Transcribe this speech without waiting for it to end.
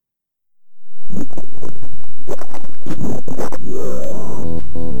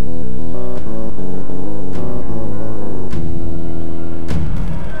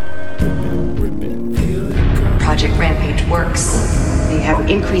Project Rampage works. They have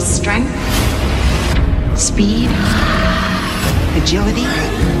increased strength, speed, agility.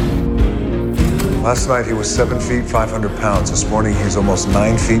 Last night he was 7 feet, 500 pounds. This morning he's almost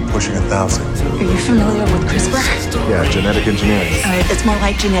 9 feet, pushing 1,000. Are you familiar with CRISPR? Yeah, genetic engineering. It's more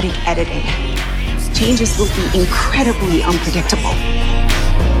like genetic editing. Changes will be incredibly unpredictable.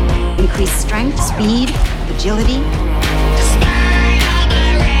 Increased strength, speed, agility.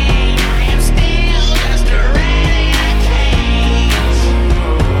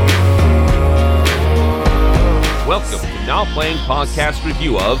 Welcome to Now Playing Podcast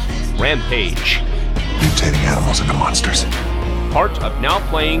review of Rampage. Mutating animals into monsters. Part of Now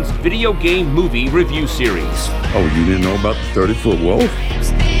Playing's video game movie review series. Oh, you didn't know about the 30-foot wolf?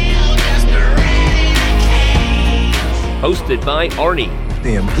 Hosted by Arnie.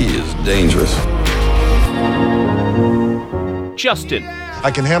 Liam. He is dangerous. Justin. I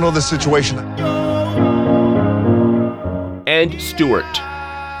can handle this situation. And Stuart.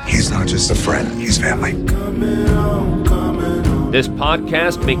 He's not just a friend, he's family. This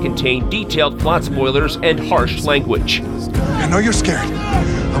podcast may contain detailed plot spoilers and harsh language. I know you're scared.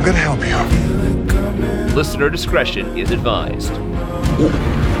 I'm gonna help you. Listener discretion is advised.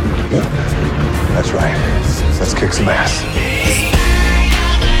 That's right. Let's kick some ass.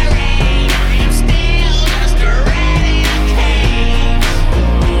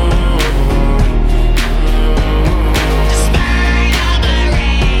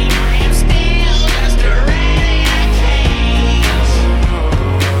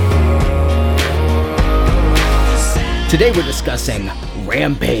 Today we're discussing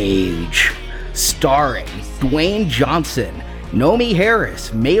Rampage, starring Dwayne Johnson, Naomi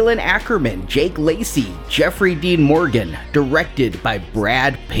Harris, Malin Ackerman, Jake Lacey, Jeffrey Dean Morgan, directed by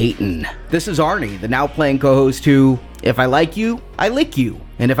Brad Payton. This is Arnie, the Now Playing co-host who, if I like you, I lick you,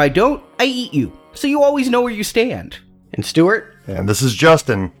 and if I don't, I eat you, so you always know where you stand. And Stuart? And this is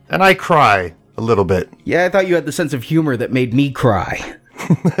Justin, and I cry a little bit. Yeah, I thought you had the sense of humor that made me cry.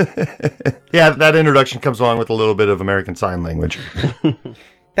 Yeah, that introduction comes along with a little bit of American Sign Language.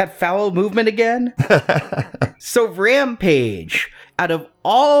 That foul movement again? So Rampage, out of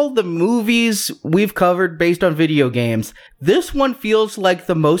all the movies we've covered based on video games, this one feels like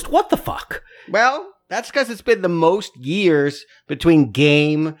the most what the fuck? Well, that's because it's been the most years between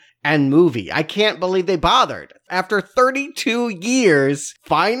game and movie. I can't believe they bothered. After 32 years,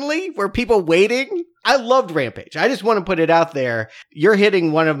 finally, were people waiting? I loved Rampage. I just want to put it out there. You're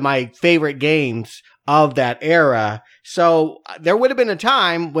hitting one of my favorite games of that era. So there would have been a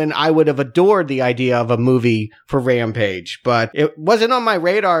time when I would have adored the idea of a movie for Rampage, but it wasn't on my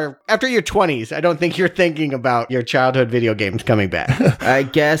radar. After your 20s, I don't think you're thinking about your childhood video games coming back. I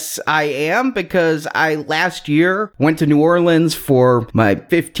guess I am, because I last year went to New Orleans for my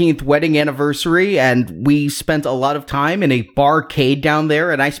 15th wedding anniversary, and we spent a lot of time in a barcade down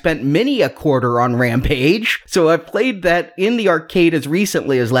there, and I spent many a quarter on Rampage. So I played that in the arcade as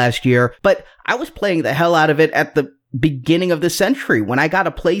recently as last year, but I was playing the hell out of it at the beginning of the century. When I got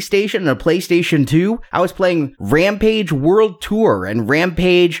a PlayStation and a PlayStation 2, I was playing Rampage World Tour and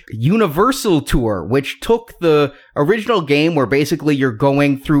Rampage Universal Tour, which took the original game where basically you're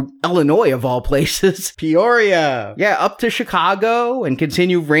going through Illinois of all places. Peoria. Yeah, up to Chicago and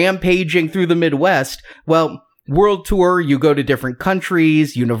continue rampaging through the Midwest. Well, World Tour, you go to different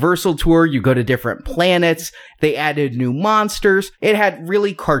countries. Universal Tour, you go to different planets. They added new monsters. It had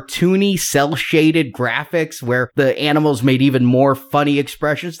really cartoony, cel-shaded graphics where the animals made even more funny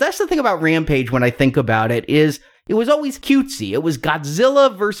expressions. That's the thing about Rampage when I think about it, is it was always cutesy. It was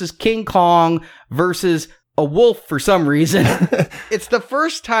Godzilla versus King Kong versus a wolf for some reason. It's the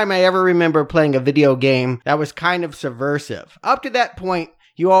first time I ever remember playing a video game that was kind of subversive. Up to that point,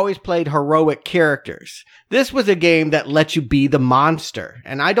 you always played heroic characters. This was a game that let you be the monster.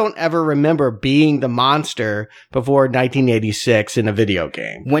 And I don't ever remember being the monster before 1986 in a video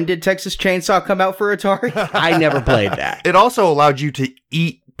game. When did Texas Chainsaw come out for Atari? I never played that. It also allowed you to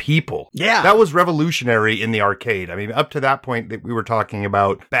eat people. Yeah. That was revolutionary in the arcade. I mean, up to that point that we were talking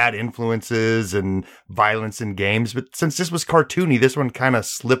about bad influences and violence in games, but since this was cartoony, this one kind of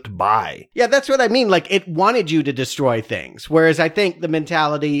slipped by. Yeah, that's what I mean. Like, it wanted you to destroy things. Whereas I think the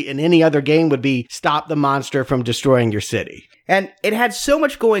mentality in any other game would be stop the monster from destroying your city. And it had so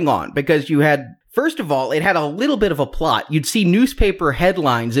much going on because you had First of all, it had a little bit of a plot. You'd see newspaper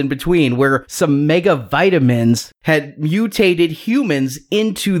headlines in between where some mega vitamins had mutated humans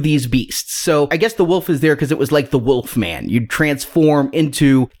into these beasts. So I guess the wolf is there because it was like the Wolf Man. You'd transform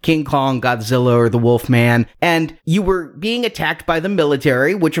into King Kong, Godzilla, or the Wolf Man, and you were being attacked by the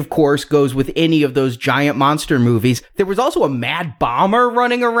military, which of course goes with any of those giant monster movies. There was also a mad bomber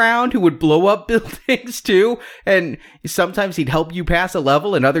running around who would blow up buildings too, and sometimes he'd help you pass a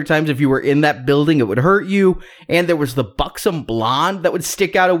level, and other times if you were in that building, it would hurt you. And there was the buxom blonde that would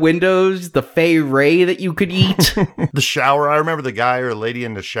stick out of windows, the Fey Ray that you could eat. The shower. I remember the guy or lady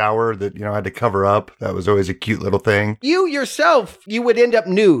in the shower that, had to cover up. That was always a cute little thing. You yourself, you would end up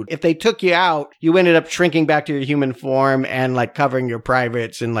nude. If they took you out, you ended up shrinking back to your human form and like covering your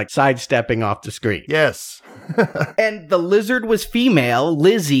privates and like sidestepping off the screen. Yes. And the lizard was female,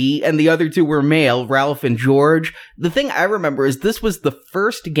 Lizzie, and the other two were male, Ralph and George. The thing I remember is this was the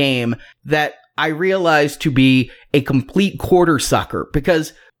first game that I realized to be a complete quarter sucker,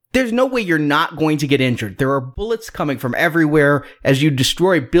 because there's no way you're not going to get injured. There are bullets coming from everywhere. As you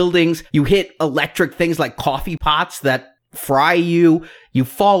destroy buildings, you hit electric things like coffee pots that fry you. You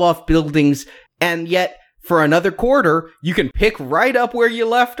fall off buildings, and yet for another quarter, you can pick right up where you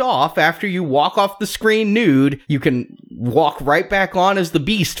left off after you walk off the screen nude. You can walk right back on as the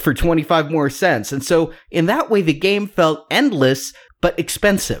beast for 25 more cents. And so in that way, the game felt endless, but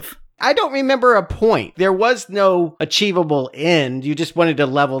expensive. I don't remember a point. There was no achievable end. You just wanted to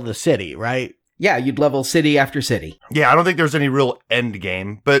level the city, right? Yeah, you'd level city after city. Yeah, I don't think there's any real end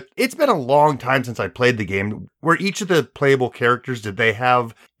game, but it's been a long time since I played the game. Where each of the playable characters, did they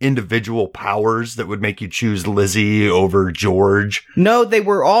have individual powers that would make you choose Lizzie over George? No, they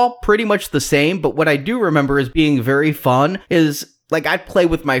were all pretty much the same, but what I do remember as being very fun is, like, I'd play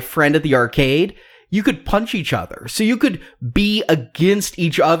with my friend at the arcade. You could punch each other. So you could be against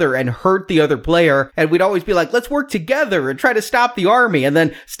each other and hurt the other player. And we'd always be like, let's work together and try to stop the army. And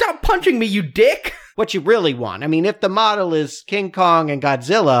then, stop punching me, you dick. What you really want. I mean, if the model is King Kong and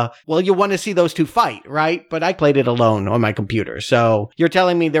Godzilla, well, you want to see those two fight, right? But I played it alone on my computer. So you're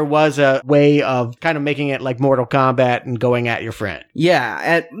telling me there was a way of kind of making it like Mortal Kombat and going at your friend. Yeah,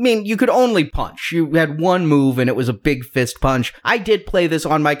 I mean, you could only punch. You had one move and it was a big fist punch. I did play this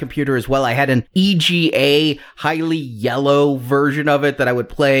on my computer as well. I had an EGA highly yellow version of it that I would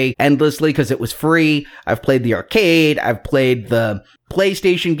play endlessly because it was free. I've played the arcade. I've played the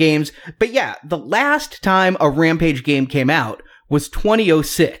PlayStation games. But yeah, the last time a Rampage game came out was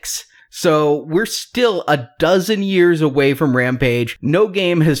 2006. So we're still a dozen years away from Rampage. No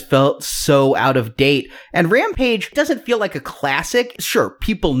game has felt so out of date. And Rampage doesn't feel like a classic. Sure,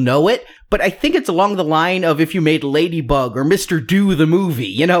 people know it, but I think it's along the line of if you made Ladybug or Mr. Do the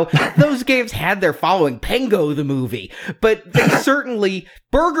movie. Those games had their following. Pengo the movie. But they certainly,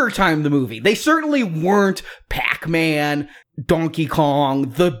 Burger Time the movie, they certainly weren't Pac-Man, Donkey Kong,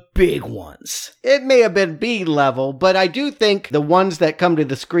 the big ones. It may have been B level, but I do think the ones that come to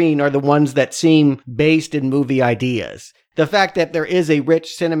the screen are the ones that seem based in movie ideas. The fact that there is a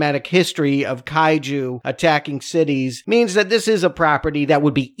rich cinematic history of kaiju attacking cities means that this is a property that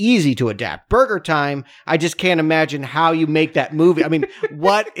would be easy to adapt. Burger Time, I just can't imagine how you make that movie. I mean,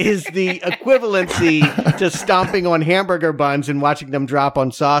 what is the equivalency to stomping on hamburger buns and watching them drop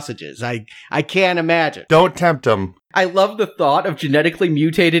on sausages? I can't imagine. Don't tempt them. I love the thought of genetically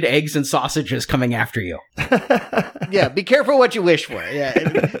mutated eggs and sausages coming after you. Yeah, be careful what you wish for. Yeah,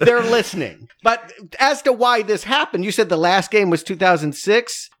 they're listening. But as to why this happened, you said the last game was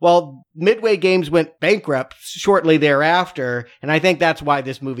 2006. Well, Midway Games went bankrupt shortly thereafter, and I think that's why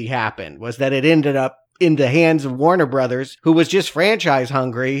this movie happened, was that it ended up in the hands of Warner Brothers, who was just franchise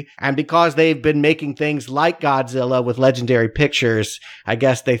hungry. And because they've been making things like Godzilla with Legendary Pictures, I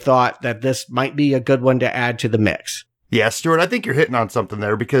guess they thought that this might be a good one to add to the mix. Yeah, Stuart, I think you're hitting on something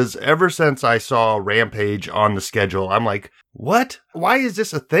there, because ever since I saw Rampage on the schedule, I'm like, what? Why is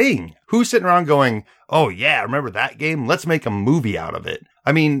this a thing? Who's sitting around going, oh yeah, remember that game? Let's make a movie out of it.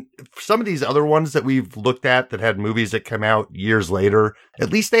 I mean, some of these other ones that we've looked at that had movies that come out years later,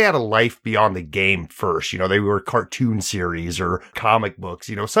 at least they had a life beyond the game first. They were cartoon series or comic books,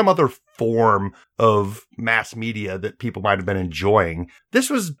 some other form of mass media that people might have been enjoying. This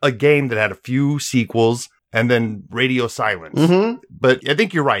was a game that had a few sequels and then radio silence. Mm-hmm. But I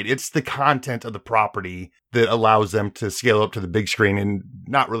think you're right. It's the content of the property that allows them to scale up to the big screen and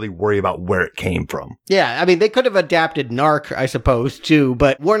not really worry about where it came from. Yeah, I mean, they could have adapted Narc, I suppose, too,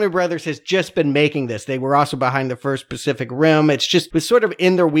 but Warner Brothers has just been making this. They were also behind the first Pacific Rim. It was sort of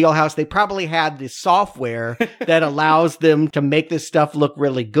in their wheelhouse. They probably had the software that allows them to make this stuff look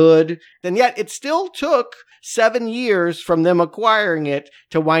really good. And yet it still took 7 years from them acquiring it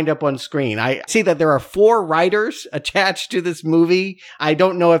to wind up on screen. I see that there are 4 writers attached to this movie. I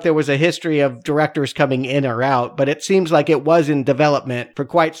don't know if there was a history of directors coming in or out, but it seems like it was in development for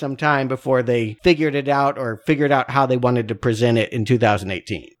quite some time before they figured it out or figured out how they wanted to present it in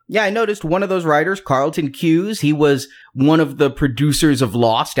 2018. Yeah, I noticed one of those writers, Carlton Cuse, he was one of the producers of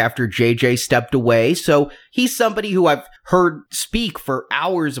Lost after JJ stepped away. So he's somebody who I've heard speak for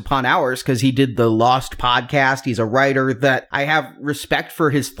hours upon hours because he did the Lost podcast. He's a writer that I have respect for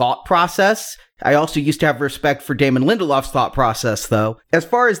his thought process. I also used to have respect for Damon Lindelof's thought process, though. As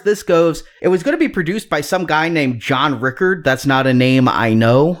far as this goes, it was going to be produced by some guy named John Rickard. That's not a name I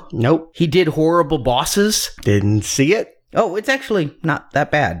know. Nope. He did Horrible Bosses. Didn't see it. Oh, it's actually not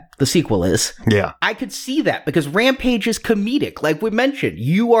that bad. The sequel is. Yeah. I could see that because Rampage is comedic. Like we mentioned,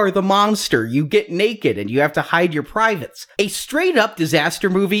 you are the monster. You get naked and you have to hide your privates. A straight up disaster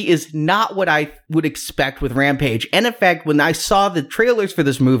movie is not what I would expect with Rampage. And in fact, when I saw the trailers for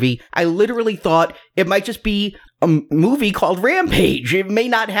this movie, I literally thought it might just be a movie called Rampage. It may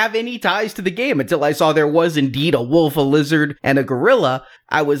not have any ties to the game until I saw there was indeed a wolf, a lizard, and a gorilla.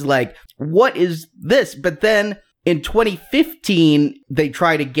 I was like, what is this? But then in 2015, they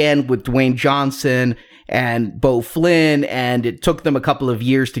tried again with Dwayne Johnson and Beau Flynn, and it took them a couple of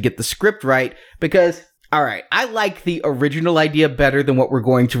years to get the script right because, all right, I like the original idea better than what we're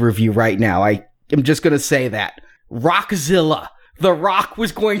going to review right now. I am just going to say that. Rockzilla. The Rock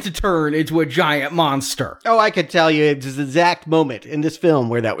was going to turn into a giant monster. Oh, I could tell you it's the exact moment in this film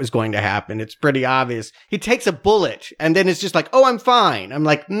where that was going to happen. It's pretty obvious. He takes a bullet, and then it's just like, oh, I'm fine. I'm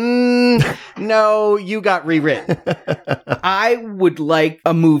like, no, you got rewritten. I would like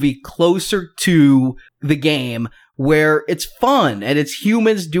a movie closer to the game where it's fun and it's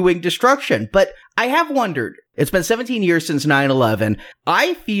humans doing destruction. But I have wondered, it's been 17 years since 9/11.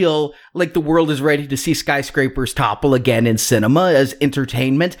 I feel like the world is ready to see skyscrapers topple again in cinema as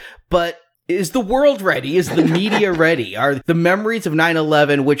entertainment, but is the world ready? Is the media ready? Are the memories of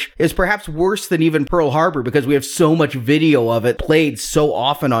 9/11, which is perhaps worse than even Pearl Harbor because we have so much video of it played so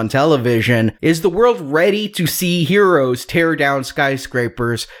often on television, is the world ready to see heroes tear down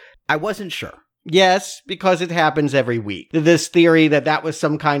skyscrapers? I wasn't sure. Yes, because it happens every week. This theory that was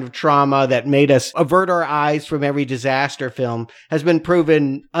some kind of trauma that made us avert our eyes from every disaster film has been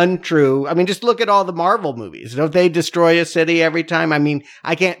proven untrue. I mean, just look at all the Marvel movies. Don't they destroy a city every time? I mean,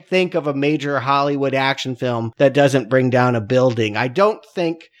 I can't think of a major Hollywood action film that doesn't bring down a building. I don't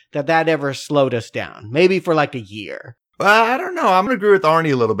think that ever slowed us down. Maybe for like a year. I don't know. I'm going to agree with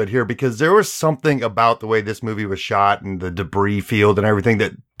Arnie a little bit here because there was something about the way this movie was shot and the debris field and everything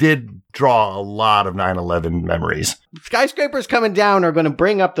that did draw a lot of 9/11 memories. Skyscrapers coming down are going to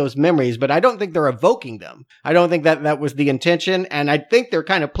bring up those memories, but I don't think they're evoking them. I don't think that was the intention, and I think they're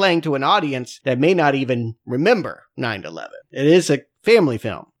kind of playing to an audience that may not even remember 9/11. It is a family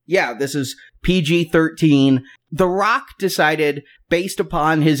film. Yeah, this is PG-13. The Rock decided, based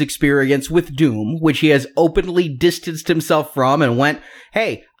upon his experience with Doom, which he has openly distanced himself from, and went,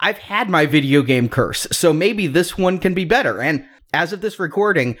 hey, I've had my video game curse, so maybe this one can be better. And as of this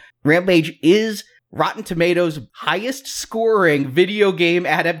recording, Rampage is Rotten Tomatoes' highest scoring video game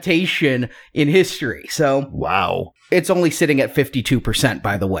adaptation in history. So, wow. It's only sitting at 52%,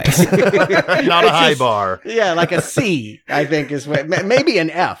 by the way. Not a high bar. Yeah, like a C, I think is what, maybe an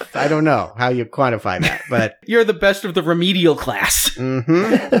F. I don't know how you quantify that, but you're the best of the remedial class.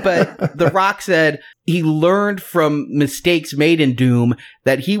 Mm-hmm. But The Rock said he learned from mistakes made in Doom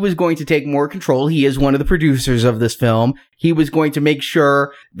that he was going to take more control. He is one of the producers of this film. He was going to make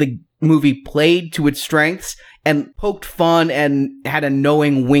sure the movie played to its strengths and poked fun and had a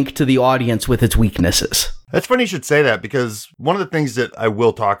knowing wink to the audience with its weaknesses. That's funny you should say that because one of the things that I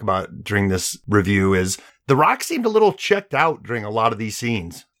will talk about during this review is The Rock seemed a little checked out during a lot of these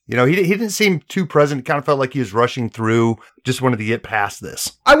scenes. You know, he didn't seem too present. It kind of felt like he was rushing through, just wanted to get past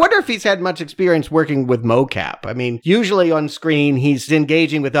this. I wonder if he's had much experience working with mocap. I mean, usually on screen, he's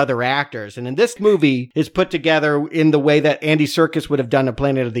engaging with other actors. And in this movie, it's put together in the way that Andy Serkis would have done a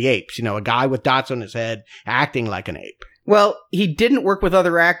Planet of the Apes. You know, a guy with dots on his head acting like an ape. Well, he didn't work with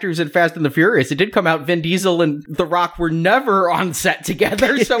other actors in Fast and the Furious. It did come out Vin Diesel and The Rock were never on set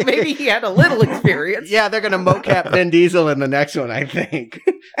together, so maybe he had a little experience. Yeah, they're going to mocap Vin Diesel in the next one, I think.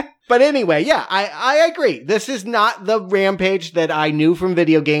 But anyway, yeah, I agree. This is not the Rampage that I knew from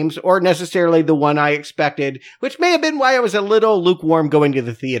video games or necessarily the one I expected, which may have been why I was a little lukewarm going to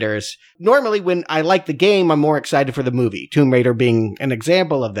the theaters. Normally, when I like the game, I'm more excited for the movie, Tomb Raider being an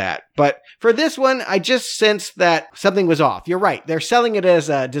example of that. But for this one, I just sensed that something was off. You're right. They're selling it as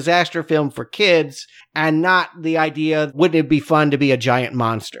a disaster film for kids and not the idea, wouldn't it be fun to be a giant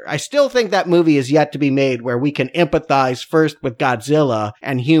monster? I still think that movie is yet to be made where we can empathize first with Godzilla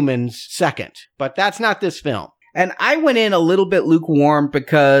and humans second. But that's not this film. And I went in a little bit lukewarm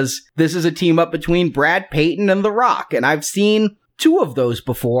because this is a team up between Brad Payton and The Rock, and I've seen 2 of those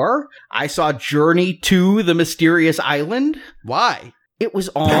before. I saw Journey to the Mysterious Island. Why? It was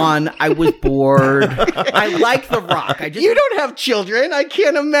on. I was bored. I like The Rock. You don't have children. I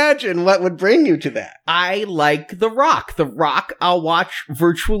can't imagine what would bring you to that. I like The Rock. The Rock, I'll watch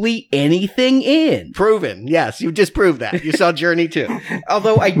virtually anything in. Proven. Yes, you just proved that. You saw Journey too.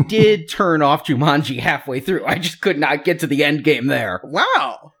 Although I did turn off Jumanji halfway through. I just could not get to the end game there.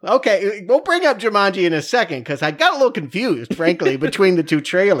 Wow. Okay, we'll bring up Jumanji in a second because I got a little confused, frankly, between the 2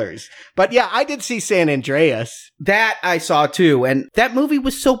 trailers. But yeah, I did see San Andreas. That I saw too, and that movie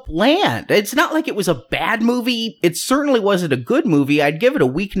was so bland. It's not like it was a bad movie. It certainly wasn't a good movie. I'd give it a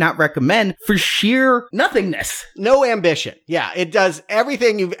weak not recommend for sheer nothingness. No ambition. Yeah, it does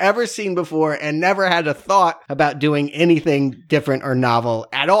everything you've ever seen before and never had a thought about doing anything different or novel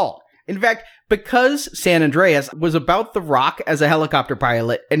at all. In fact, because San Andreas was about The Rock as a helicopter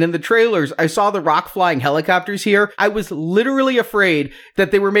pilot, and in the trailers, I saw The Rock flying helicopters here, I was literally afraid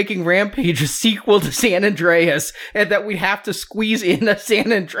that they were making Rampage a sequel to San Andreas, and that we'd have to squeeze in a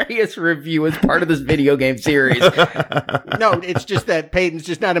San Andreas review as part of this video game series. No, it's just that Peyton's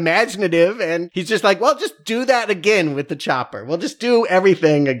just not imaginative, and he's just like, well, just do that again with the chopper. We'll just do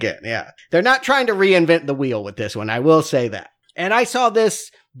everything again, yeah. They're not trying to reinvent the wheel with this one, I will say that. And I saw this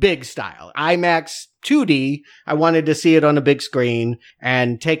big style, IMAX 2D. I wanted to see it on a big screen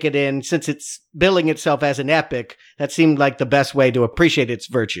and take it in. Since it's billing itself as an epic, that seemed like the best way to appreciate its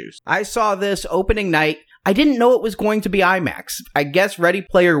virtues. I saw this opening night. I didn't know it was going to be IMAX. I guess Ready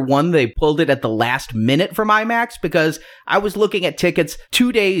Player One, they pulled it at the last minute from IMAX because I was looking at tickets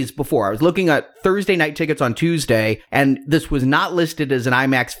 2 days before. I was looking at Thursday night tickets on Tuesday, and this was not listed as an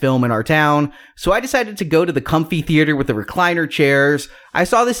IMAX film in our town. So I decided to go to the comfy theater with the recliner chairs. I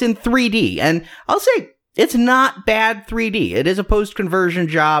saw this in 3D, and I'll say, it's not bad 3D. It is a post-conversion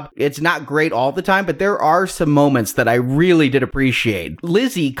job. It's not great all the time, but there are some moments that I really did appreciate.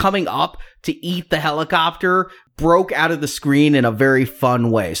 Lizzie coming up to eat the helicopter broke out of the screen in a very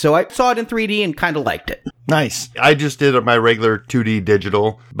fun way. So I saw it in 3D and kind of liked it. Nice. I just did my regular 2D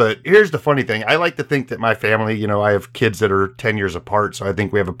digital, but here's the funny thing. I like to think that my family, I have kids that are 10 years apart, so I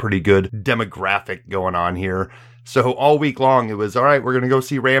think we have a pretty good demographic going on here. So all week long, it was, all right, we're going to go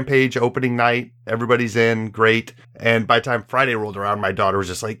see Rampage opening night. Everybody's in. Great. And by the time Friday rolled around, my daughter was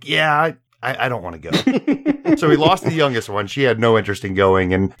just like, yeah, I don't want to go. So we lost the youngest one. She had no interest in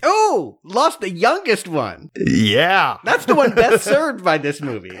going. And oh, lost the youngest one. Yeah. That's the one best served by this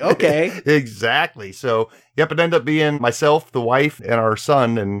movie. Okay. Exactly. So, yep, it ended up being myself, the wife, and our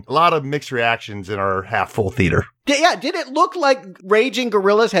son, and a lot of mixed reactions in our half-full theater. Yeah, did it look like raging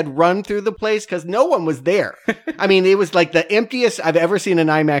gorillas had run through the place? Because no one was there. I mean, it was like the emptiest I've ever seen an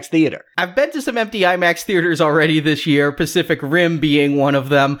IMAX theater. I've been to some empty IMAX theaters already this year, Pacific Rim being one of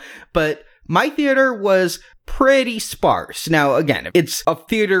them, but my theater was pretty sparse. Now, again, it's a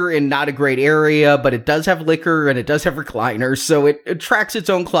theater in not a great area, but it does have liquor and it does have recliners, so it attracts its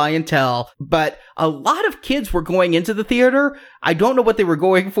own clientele. But a lot of kids were going into the theater. I don't know what they were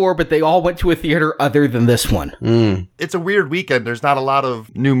going for, but they all went to a theater other than this one. It's a weird weekend. There's not a lot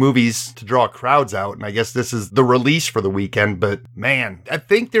of new movies to draw crowds out, and I guess this is the release for the weekend. But man, I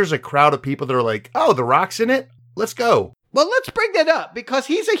think there's a crowd of people that are like, oh, The Rock's in it? Let's go. Well, let's bring that up because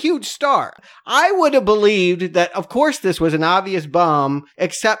he's a huge star. I would have believed that, of course, this was an obvious bomb,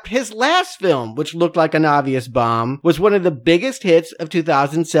 except his last film, which looked like an obvious bomb, was one of the biggest hits of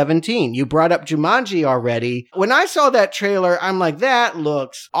 2017. You brought up Jumanji already. When I saw that trailer, I'm like, that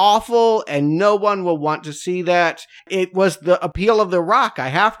looks awful and no one will want to see that. It was the appeal of The Rock, I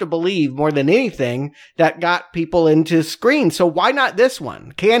have to believe, more than anything, that got people into screens. So why not this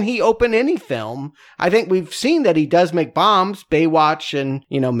one? Can he open any film? I think we've seen that he does make bombs, Baywatch and,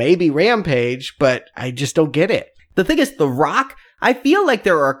 maybe Rampage, but I just don't get it. The thing is, The Rock, I feel like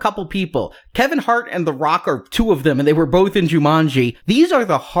there are a couple people. Kevin Hart and The Rock are two of them, and they were both in Jumanji. These are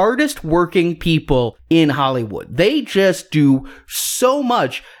the hardest working people in Hollywood. They just do so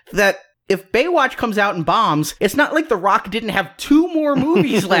much that if Baywatch comes out and bombs, it's not like The Rock didn't have 2 more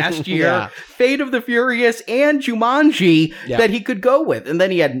movies last year, Yeah. Fate of the Furious and Jumanji, Yeah. that he could go with. And then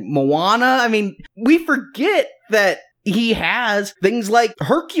he had Moana. I mean, we forget that he has things like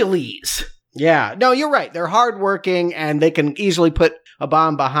Hercules. Yeah, no, you're right. They're hardworking and they can easily put a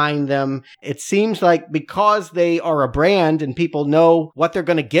bomb behind them. It seems like because they are a brand and people know what they're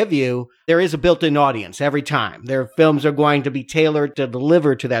going to give you, there is a built-in audience every time. Their films are going to be tailored to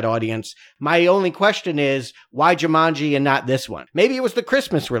deliver to that audience. My only question is, why Jumanji and not this one? Maybe it was the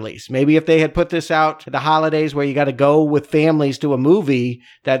Christmas release. Maybe if they had put this out the holidays where you got to go with families to a movie,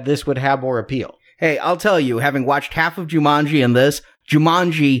 that this would have more appeal. Hey, I'll tell you, having watched half of Jumanji and this,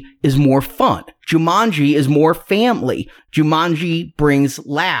 Jumanji is more fun. Jumanji is more family. Jumanji brings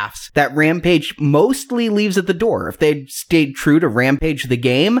laughs that Rampage mostly leaves at the door. If they'd stayed true to Rampage the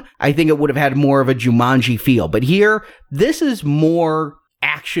game, I think it would have had more of a Jumanji feel. But here, this is more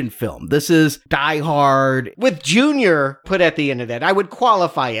action film. This is Die Hard. With Junior put at the end of that, I would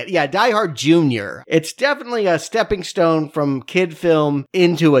qualify it. Yeah, Die Hard Junior. It's definitely a stepping stone from kid film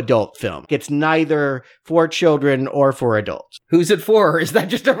into adult film. It's neither for children or for adults. Who's it for? Is that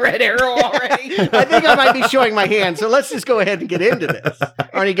just a red arrow already? I think I might be showing my hand, so let's just go ahead and get into this.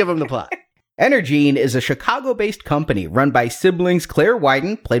 Arnie, give them the plot. Energene is a Chicago-based company run by siblings Claire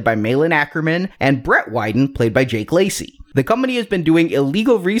Wyden, played by Malin Ackerman, and Brett Wyden, played by Jake Lacey. The company has been doing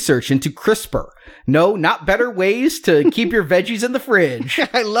illegal research into CRISPR. No, not better ways to keep your veggies in the fridge.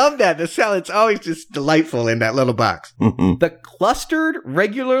 I love that. The salad's always just delightful in that little box. The clustered,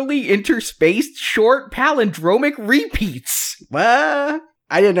 regularly interspaced, short palindromic repeats. What?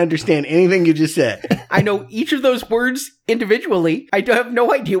 I didn't understand anything you just said. I know each of those words individually. I have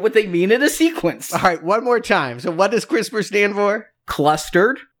no idea what they mean in a sequence. All right, one more time. So what does CRISPR stand for?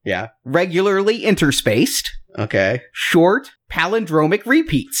 Clustered, Yeah. regularly interspaced, Okay. short palindromic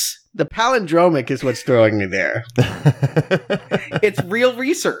repeats. The palindromic is what's throwing me there. It's real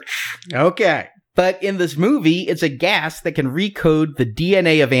research. Okay. But in this movie, it's a gas that can recode the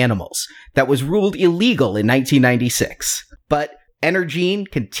DNA of animals that was ruled illegal in 1996. But Energene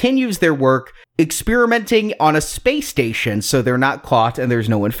continues their work experimenting on a space station so they're not caught and there's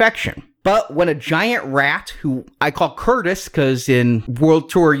no infection. But when a giant rat, who I call Curtis because in World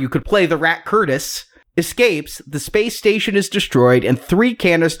Tour you could play the rat Curtis, escapes, the space station is destroyed and 3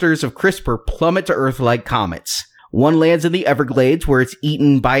 canisters of CRISPR plummet to Earth like comets. One lands in the Everglades where it's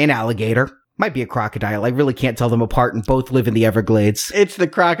eaten by an alligator. Might be a crocodile. I really can't tell them apart and both live in the Everglades. It's the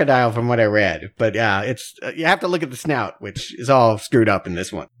crocodile from what I read, but it's you have to look at the snout, which is all screwed up in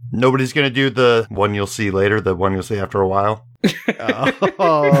this one. Nobody's going to do the one you'll see later, the one you'll see after a while.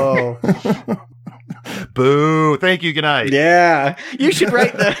 Oh. Boo. Thank you. Good night. Yeah. You should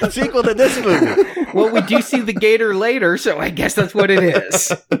write the sequel to this movie. Well, we do see the gator later, so I guess that's what it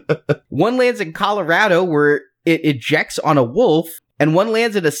is. One lands in Colorado where it ejects on a wolf, and one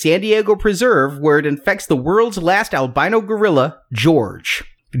lands at a San Diego preserve where it infects the world's last albino gorilla, George.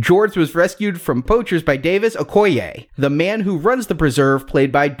 George was rescued from poachers by Davis Okoye, the man who runs the preserve,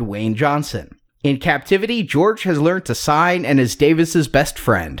 played by Dwayne Johnson. In captivity, George has learned to sign and is Davis's best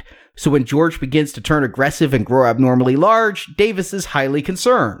friend. So when George begins to turn aggressive and grow abnormally large, Davis is highly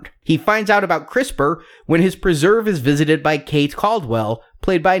concerned. He finds out about CRISPR when his preserve is visited by Kate Caldwell,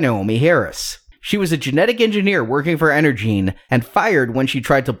 played by Naomi Harris. She was a genetic engineer working for Energene and fired when she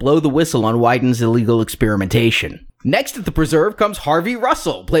tried to blow the whistle on Wyden's illegal experimentation. Next at the preserve comes Harvey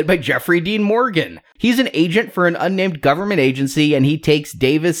Russell, played by Jeffrey Dean Morgan. He's an agent for an unnamed government agency and he takes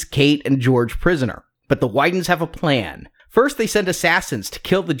Davis, Kate, and George prisoner. But the Wydens have a plan. First, they send assassins to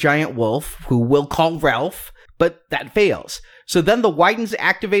kill the giant wolf, who we'll call Ralph, but that fails. So then the Wydens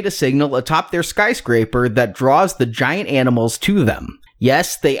activate a signal atop their skyscraper that draws the giant animals to them.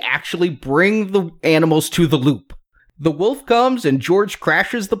 Yes, they actually bring the animals to the loop. The wolf comes and George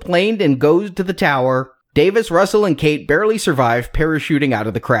crashes the plane and goes to the tower. Davis, Russell, and Kate barely survive parachuting out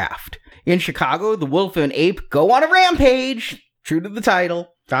of the craft. In Chicago, the wolf and ape go on a rampage, true to the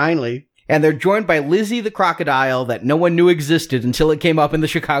title. Finally. And they're joined by Lizzie the crocodile that no one knew existed until it came up in the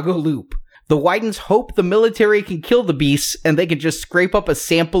Chicago Loop. The Wydens hope the military can kill the beasts and they can just scrape up a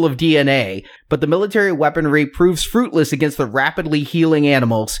sample of DNA, but the military weaponry proves fruitless against the rapidly healing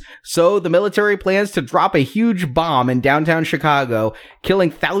animals, so the military plans to drop a huge bomb in downtown Chicago, killing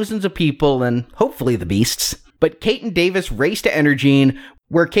thousands of people and hopefully the beasts. But Kate and Davis race to Energene,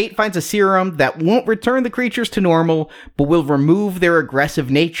 where Kate finds a serum that won't return the creatures to normal, but will remove their aggressive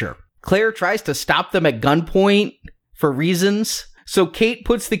nature. Claire tries to stop them at gunpoint for reasons. So Kate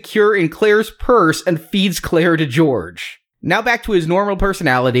puts the cure in Claire's purse and feeds Claire to George. Now back to his normal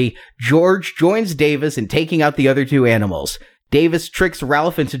personality, George joins Davis in taking out the other 2 animals. Davis tricks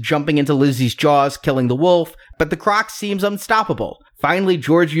Ralph into jumping into Lizzie's jaws, killing the wolf, but the croc seems unstoppable. Finally,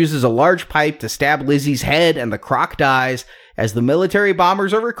 George uses a large pipe to stab Lizzie's head, and the croc dies as the military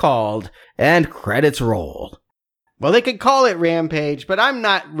bombers are recalled, and credits roll. Well, they could call it Rampage, but I'm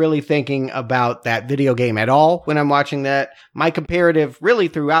not really thinking about that video game at all when I'm watching that. My comparative really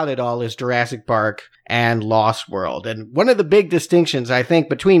throughout it all is Jurassic Park and Lost World. And one of the big distinctions, I think,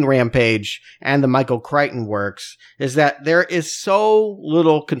 between Rampage and the Michael Crichton works is that there is so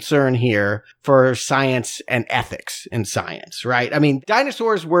little concern here for science and ethics in science, right? I mean,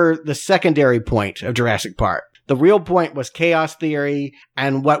 dinosaurs were the secondary point of Jurassic Park. The real point was chaos theory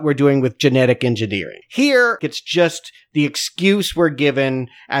and what we're doing with genetic engineering. Here, it's just the excuse we're given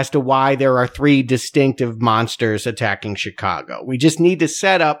as to why there are 3 distinctive monsters attacking Chicago. We just need to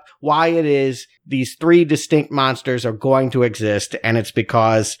set up why it is these 3 distinct monsters are going to exist, and it's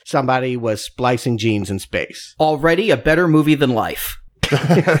because somebody was splicing genes in space. Already a better movie than Life.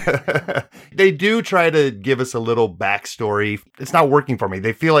 They do try to give us a little backstory. It's not working for me.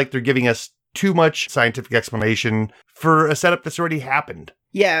 They feel like they're giving us too much scientific explanation for a setup that's already happened.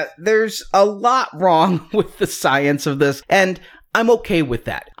 Yeah, there's a lot wrong with the science of this, and I'm okay with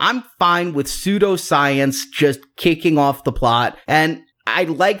that. I'm fine with pseudoscience just kicking off the plot, and I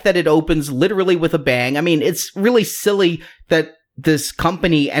like that it opens literally with a bang. I mean, it's really silly that this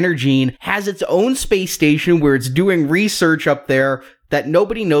company, Energene, has its own space station where it's doing research up there that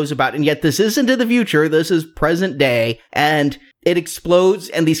nobody knows about, and yet this isn't in the future, this is present day, and it explodes,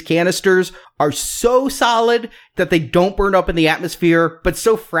 and these canisters are so solid that they don't burn up in the atmosphere, but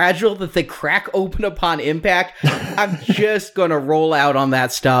so fragile that they crack open upon impact. I'm just gonna roll out on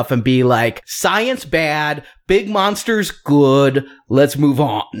that stuff and be like, science bad, big monsters good, let's move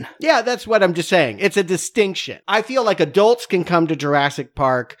on. Yeah, that's what I'm just saying. It's a distinction. I feel like adults can come to Jurassic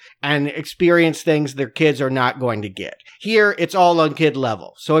Park and experience things their kids are not going to get. Here, it's all on kid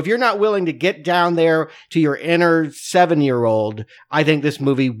level. So if you're not willing to get down there to your inner 7-year-old, I think this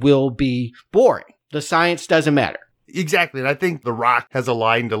movie will be boring. The science doesn't matter. Exactly. And I think The Rock has a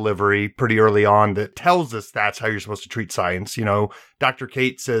line delivery pretty early on that tells us that's how you're supposed to treat science. You know, Dr.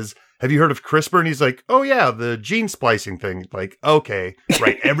 Kate says, have you heard of CRISPR? And he's like, oh yeah, the gene splicing thing. Like, okay,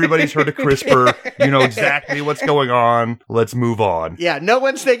 right. Everybody's heard of CRISPR. You know exactly what's going on. Let's move on. Yeah. No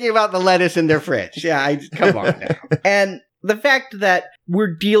one's thinking about the lettuce in their fridge. Yeah. Come on now. And the fact that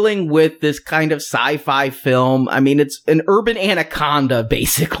we're dealing with this kind of sci-fi film, I mean, it's an urban anaconda,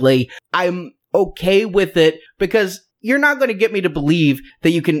 basically. I'm okay with it because you're not going to get me to believe that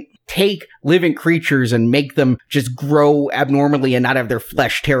you can take living creatures and make them just grow abnormally and not have their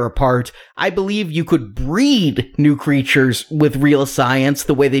flesh tear apart. I believe you could breed new creatures with real science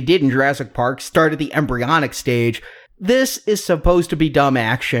the way they did in Jurassic Park, start at the embryonic stage. This is supposed to be dumb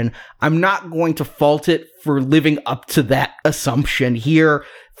action. I'm not going to fault it for living up to that assumption here.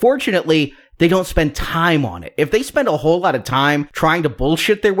 Fortunately, they don't spend time on it. If they spend a whole lot of time trying to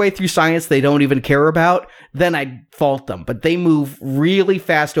bullshit their way through science they don't even care about, then I'd fault them. But they move really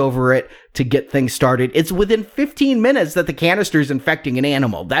fast over it to get things started. It's within 15 minutes that the canister's infecting an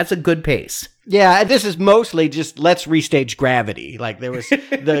animal. That's a good pace. Yeah, this is mostly just let's restage Gravity. Like there was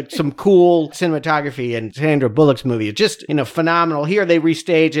some cool cinematography in Sandra Bullock's movie. It's just, phenomenal. Here they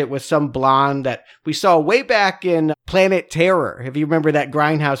restage it with some blonde that we saw way back in Planet Terror. If you remember that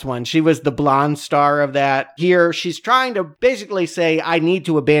Grindhouse one, she was the blonde star of that. Here she's trying to basically say, I need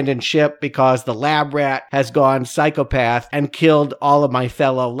to abandon ship because the lab rat has gone psychopath and killed all of my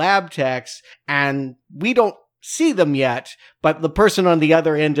fellow lab techs. And we don't see them yet, but the person on the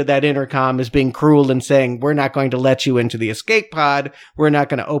other end of that intercom is being cruel and saying, we're not going to let you into the escape pod. We're not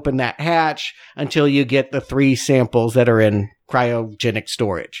going to open that hatch until you get the 3 samples that are in cryogenic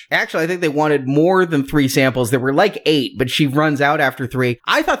storage. Actually, I think they wanted more than 3 samples. There were like 8, but she runs out after 3.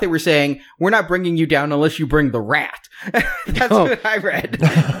 I thought they were saying, we're not bringing you down unless you bring the rat. That's what I read.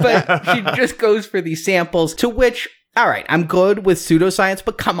 But she just goes for these samples, to which, all right, I'm good with pseudoscience,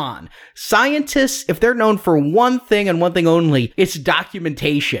 but come on. Scientists, if they're known for one thing and one thing only, it's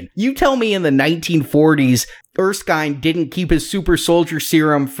documentation. You tell me in the 1940s, Erskine didn't keep his super soldier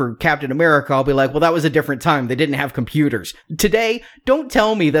serum for Captain America, I'll be like, well, that was a different time. They didn't have computers. Today, don't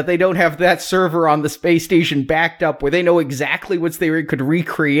tell me that they don't have that server on the space station backed up where they know exactly what's there and could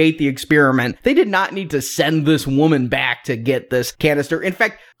recreate the experiment. They did not need to send this woman back to get this canister. In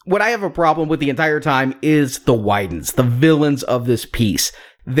fact, what I have a problem with the entire time is the Wydens, the villains of this piece.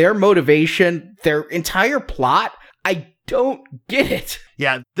 Their motivation, their entire plot, I don't get it.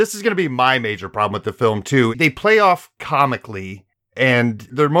 Yeah, this is going to be my major problem with the film, too. They play off comically, and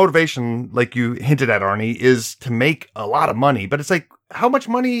their motivation, like you hinted at, Arnie, is to make a lot of money. But it's like, how much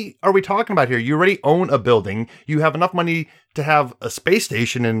money are we talking about here? You already own a building. You have enough money to have a space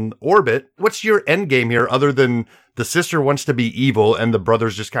station in orbit. What's your end game here other than the sister wants to be evil and the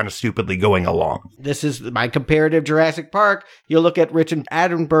brother's just kind of stupidly going along? This is my comparative Jurassic Park. You look at Richard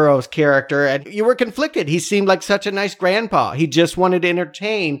Attenborough's character and you were conflicted. He seemed like such a nice grandpa. He just wanted to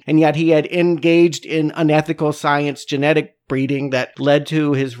entertain, and yet he had engaged in unethical science genetic breeding that led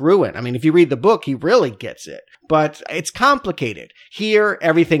to his ruin. I mean, if you read the book, he really gets it. But it's complicated. Here,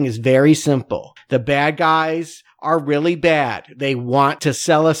 everything is very simple. The bad guys are really bad. They want to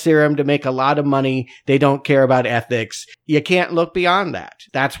sell a serum to make a lot of money. They don't care about ethics. You can't look beyond that.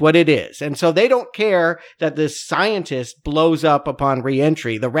 That's what it is. And so they don't care that this scientist blows up upon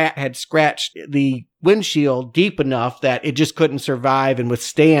re-entry. The rat had scratched the windshield deep enough that it just couldn't survive and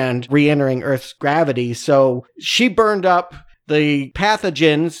withstand re-entering Earth's gravity. So she burned up. The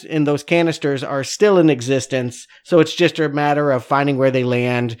pathogens in those canisters are still in existence, so it's just a matter of finding where they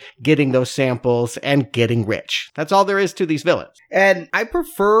land, getting those samples, and getting rich. That's all there is to these villains. And I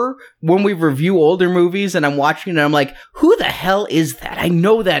prefer when we review older movies and I'm watching it and I'm like, who the hell is that? I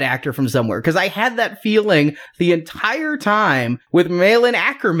know that actor from somewhere. Because I had that feeling the entire time with Malin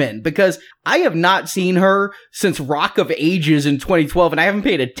Ackerman, because I have not seen her since Rock of Ages in 2012, and I haven't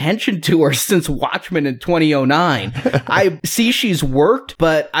paid attention to her since Watchmen in 2009. I see she's worked,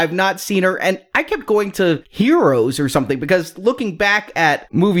 but I've not seen her, and I kept going to Heroes or something, because looking back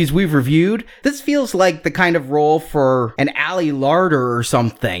at movies we've reviewed, this feels like the kind of role for an Ali Larter or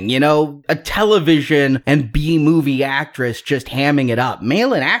something, you know, a television and B-movie actress just hamming it up.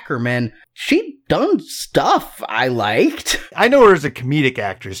 Malin Ackerman, she done stuff I liked. I know her as a comedic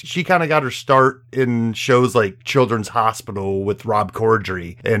actress. She kind of got her start in shows like Children's Hospital with Rob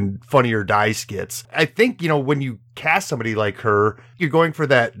Corddry and Funny or Die skits. I think, you know, when you cast somebody like her, you're going for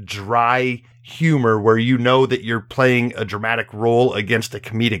that dry humor where you know that you're playing a dramatic role against a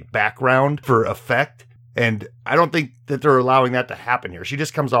comedic background for effect. And I don't think that they're allowing that to happen here. She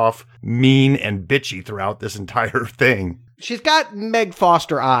just comes off mean and bitchy throughout this entire thing. She's got Meg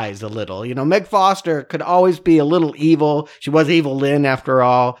Foster eyes a little. You know, Meg Foster could always be a little evil. She was Evil Lynn after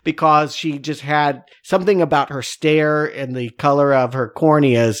all, because she just had something about her stare and the color of her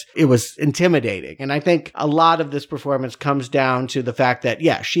corneas. It was intimidating. And I think a lot of this performance comes down to the fact that,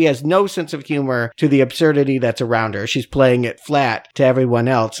 yeah, she has no sense of humor to the absurdity that's around her. She's playing it flat to everyone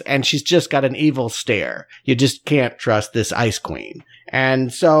else, and she's just got an evil stare. You just can't trust this Ice Queen.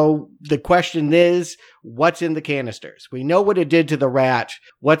 And so the question is, what's in the canisters? We know what it did to the rat.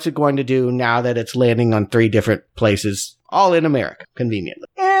 What's it going to do now that it's landing on 3 different places, all in America, conveniently?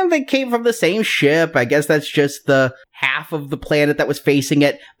 And they came from the same ship. I guess that's just the half of the planet that was facing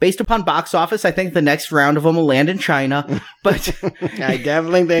it. Based upon box office, I think the next round of them will land in China. But I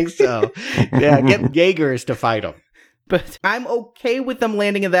definitely think so. Yeah, get Jaegers to fight them. But I'm okay with them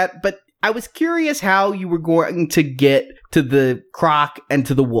landing in that. But I was curious how you were going to get to the croc and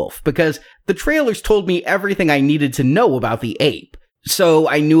to the wolf, because the trailers told me everything I needed to know about the ape. So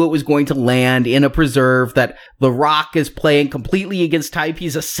I knew it was going to land in a preserve, that The Rock is playing completely against type.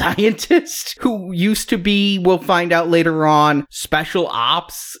 He's a scientist who used to be, we'll find out later on, special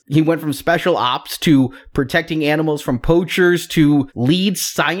ops. He went from special ops to protecting animals from poachers to lead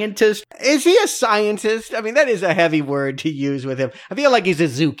scientist. Is he a scientist? I mean, that is a heavy word to use with him. I feel like he's a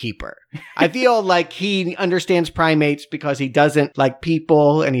zookeeper. I feel like he understands primates because he doesn't like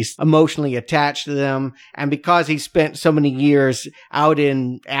people and he's emotionally attached to them. And because he spent so many years out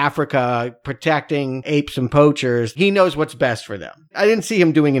in Africa protecting apes and poachers, he knows what's best for them. I didn't see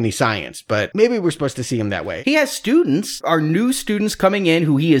him doing any science, but maybe we're supposed to see him that way. He has students, our new students coming in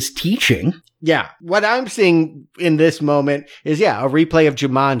who he is teaching. Yeah. What I'm seeing in this moment is, a replay of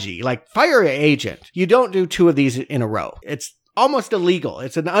Jumanji. Like, fire an agent. You don't do 2 of these in a row. It's almost illegal.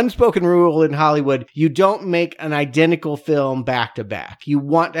 It's an unspoken rule in Hollywood. You don't make an identical film back to back. You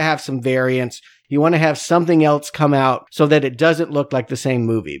want to have some variance. You want to have something else come out so that it doesn't look like the same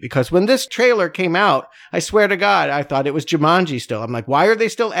movie. Because when this trailer came out, I swear to God, I thought it was Jumanji still. I'm like, why are they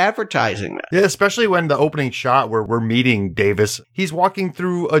still advertising that? Yeah, especially when the opening shot where we're meeting Davis, he's walking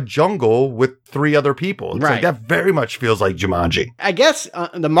through a jungle with 3 other people. It's like, that very much feels like Jumanji. I guess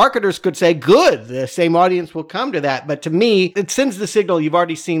the marketers could say, good, the same audience will come to that. But to me, it sends the signal, you've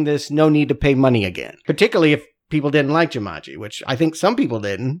already seen this, no need to pay money again. Particularly if people didn't like Jumanji, which I think some people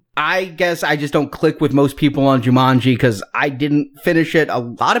didn't. I guess I just don't click with most people on Jumanji because I didn't finish it. A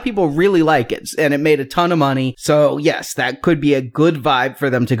lot of people really like it, and it made a ton of money. So yes, that could be a good vibe for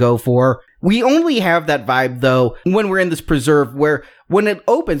them to go for. We only have that vibe, though, when we're in this preserve where when it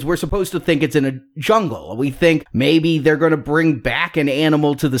opens, we're supposed to think it's in a jungle. We think maybe they're going to bring back an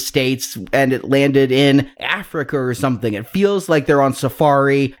animal to the States and it landed in Africa or something. It feels like they're on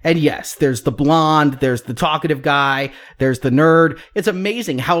safari. And yes, there's the blonde, there's the talkative guy, there's the nerd. It's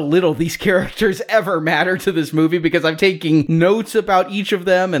amazing how little these characters ever matter to this movie because I'm taking notes about each of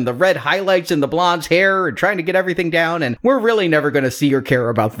them and the red highlights in the blonde's hair and trying to get everything down. And we're really never going to see or care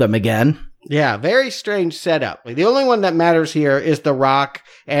about them again. Yeah, very strange setup. The only one that matters here is The Rock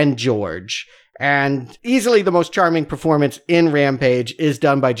and George. And easily the most charming performance in Rampage is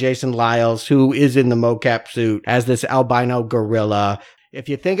done by Jason Lyles, who is in the mocap suit as this albino gorilla. If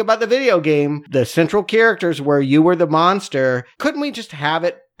you think about the video game, the central characters where you were the monster, couldn't we just have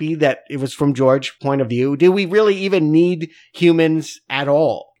it be that it was from George's point of view? Do we really even need humans at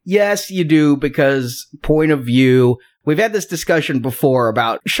all? Yes, you do, because point of view. We've had this discussion before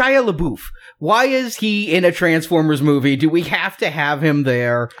about Shia LaBeouf. Why is he in a Transformers movie? Do we have to have him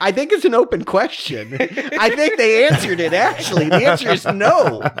there? I think it's an open question. I think they answered it, actually. The answer is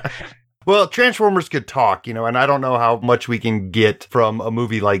no. Well, Transformers could talk, and I don't know how much we can get from a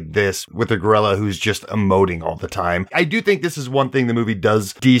movie like this with a gorilla who's just emoting all the time. I do think this is one thing the movie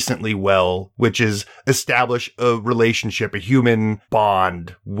does decently well, which is establish a relationship, a human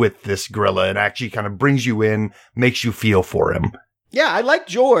bond with this gorilla, and actually kind of brings you in, makes you feel for him. Yeah, I like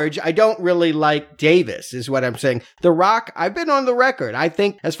George. I don't really like Davis, is what I'm saying. The Rock, I've been on the record. I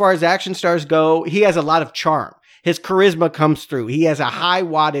think as far as action stars go, he has a lot of charm. His charisma comes through. He has a high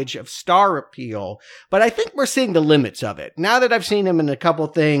wattage of star appeal, but I think we're seeing the limits of it. Now that I've seen him in a couple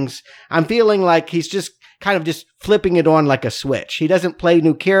things, I'm feeling like he's just kind of just flipping it on like a switch. He doesn't play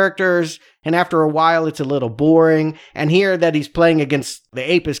new characters, and after a while, it's a little boring. And here that he's playing against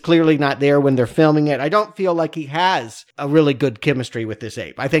the ape is clearly not there when they're filming it. I don't feel like he has a really good chemistry with this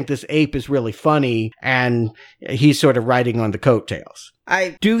ape. I think this ape is really funny, and he's sort of riding on the coattails.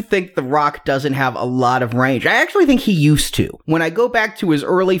 I do think The Rock doesn't have a lot of range. I actually think he used to. When I go back to his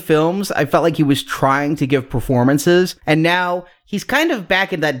early films, I felt like he was trying to give performances, and now he's kind of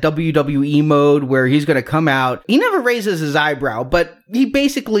back in that WWE mode where he's going to come out. He never raises his eyebrow, but he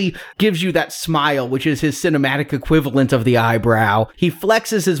basically gives you that smile, which is his cinematic equivalent of the eyebrow. He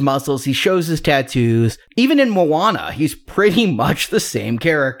flexes his muscles. He shows his tattoos. Even in Moana, he's pretty much the same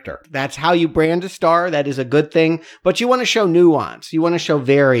character. That's how you brand a star. That is a good thing. But you want to show nuance. You want to show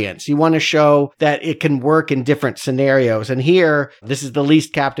variance. You want to show that it can work in different scenarios. And here, this is the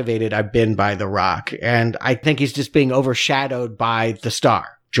least captivated I've been by The Rock. And I think he's just being overshadowed by the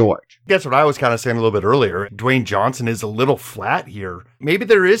star, George. That's what I was kind of saying a little bit earlier. Dwayne Johnson is a little flat here. Maybe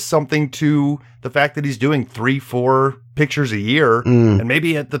there is something to the fact that he's doing 3-4 pictures a year. And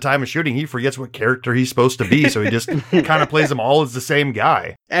maybe at the time of shooting, he forgets what character he's supposed to be. So he just kind of plays them all as the same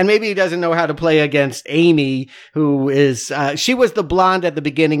guy. And maybe he doesn't know how to play against Amy, who is, she was the blonde at the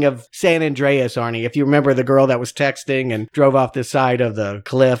beginning of San Andreas, Arnie. If you remember the girl that was texting and drove off the side of the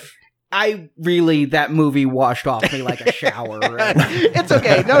cliff. That movie washed off me like a shower. It's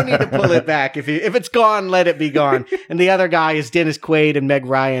okay. No need to pull it back. If it's gone, let it be gone. And the other guy is Dennis Quaid and Meg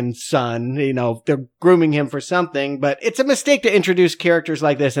Ryan's son. They're grooming him for something, but it's a mistake to introduce characters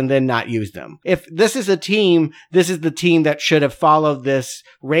like this and then not use them. If this is a team, this is the team that should have followed this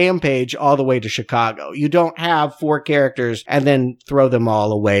Rampage all the way to Chicago. You don't have 4 characters and then throw them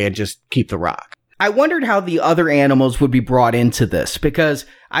all away and just keep The Rock. I wondered how the other animals would be brought into this because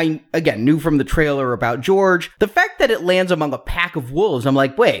I, again, knew from the trailer about George. The fact that it lands among a pack of wolves, I'm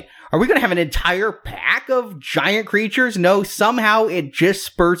like, wait, are we going to have an entire pack of giant creatures? No, somehow it just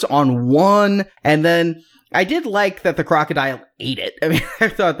spurts on one. And then I did like that the crocodile ate it. I mean, I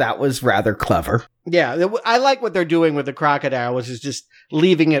thought that was rather clever. Yeah, I like what they're doing with the crocodile, which is just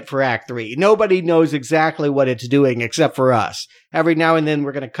leaving it for Act 3. Nobody knows exactly what it's doing except for us. Every now and then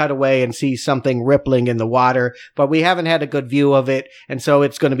we're going to cut away and see something rippling in the water, but we haven't had a good view of it, and so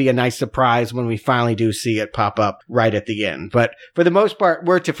it's going to be a nice surprise when we finally do see it pop up right at the end. But for the most part,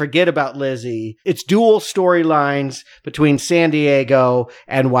 we're to forget about Lizzie. It's dual storylines between San Diego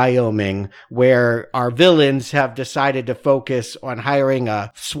and Wyoming, where our villains have decided to focus on hiring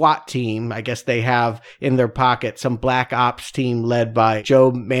a SWAT team. I guess they have in their pocket some black ops team led by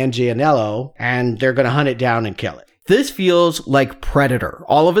Joe Manganiello, and they're going to hunt it down and kill it. This feels like Predator.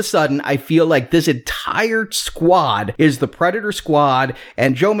 All of a sudden, I feel like this entire squad is the Predator squad,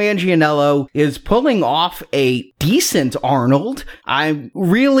 and Joe Manganiello is pulling off a decent Arnold. I'm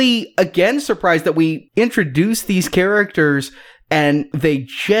really, again, surprised that we introduce these characters and they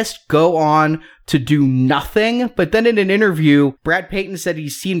just go on to do nothing. But then in an interview, Brad Payton said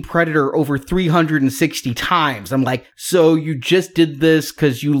he's seen Predator over 360 times. I'm like, so you just did this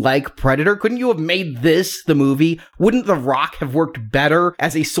because you like Predator? Couldn't you have made this the movie? Wouldn't The Rock have worked better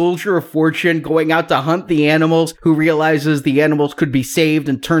as a soldier of fortune going out to hunt the animals who realizes the animals could be saved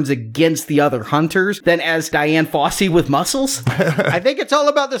and turns against the other hunters than as Diane Fossey with muscles? I think it's all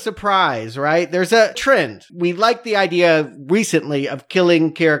about the surprise, right? There's a trend. We like the idea recently of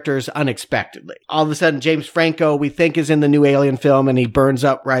killing characters unexpectedly. All of a sudden, James Franco, we think, is in the new Alien film and he burns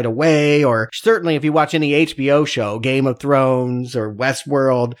up right away. Or certainly if you watch any HBO show, Game of Thrones or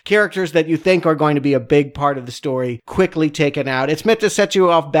Westworld, characters that you think are going to be a big part of the story quickly taken out. It's meant to set you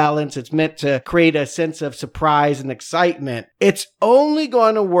off balance. It's meant to create a sense of surprise and excitement. It's only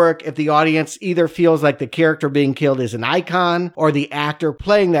going to work if the audience either feels like the character being killed is an icon or the actor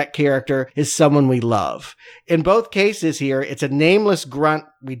playing that character is someone we love. In both cases here, it's a nameless grunt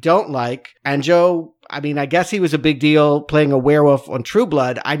we don't like. And Joe, I mean, I guess he was a big deal playing a werewolf on True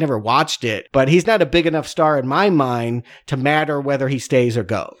Blood. I never watched it, but he's not a big enough star in my mind to matter whether he stays or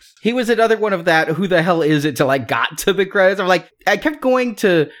goes. He was another one of that, who the hell is it, till I got to the credits. I'm like, I kept going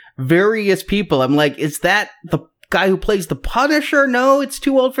to various people. I'm like, is that the guy who plays the Punisher? No, it's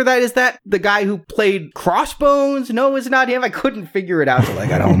too old for that. Is that the guy who played Crossbones? No, it's not him. I couldn't figure it out till I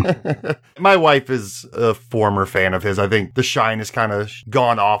got home. My wife is a former fan of his. I think the shine has kind of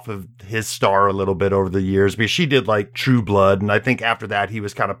gone off of his star a little bit over the years, because she did like True Blood, and I think after that he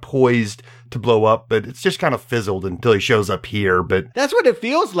was kind of poised to blow up, but it's just kind of fizzled until he shows up here. But that's what it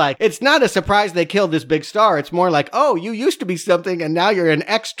feels like. It's not a surprise they killed this big star. It's more like, oh, you used to be something and now you're an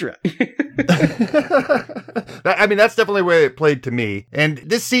extra. I mean, that's definitely the way it played to me. And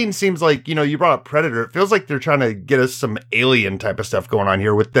this scene seems like, you know, you brought up Predator. It feels like they're trying to get us some Alien type of stuff going on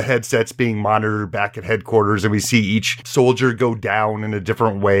here, with the headsets being monitored back at headquarters, and we see each soldier go down in a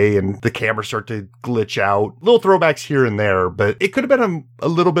different way and the cameras start to glitch out. Little throwbacks here and there, but it could have been a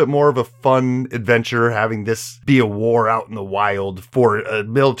little bit more of a fun adventure having this be a war out in the wild for a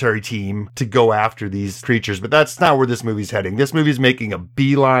military team to go after these creatures. But that's not where this movie's heading. This movie's making a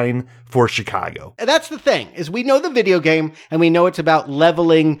beeline for Chicago. And that's the thing, is we know the video game and we know it's about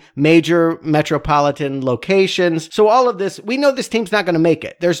leveling major metropolitan locations. So all of this, we know this team's not going to make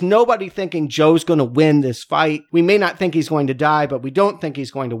it. There's nobody thinking Joe's going to win this fight. We may not think he's going to die, but we don't think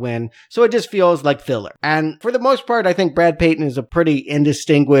he's going to win. So it just feels like filler. And for the most part, I think Brad Payton is a pretty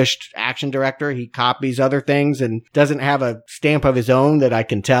indistinguished action director. He copies other things and doesn't have a stamp of his own that I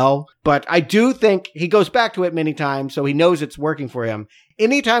can tell. But I do think he goes back to it many times, so he knows it's working for him.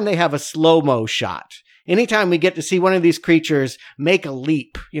 Anytime they have a slow-mo shot, anytime we get to see one of these creatures make a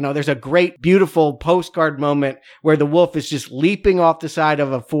leap, you know, there's a great, beautiful postcard moment where the wolf is just leaping off the side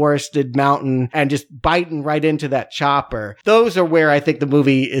of a forested mountain and just biting right into that chopper. Those are where I think the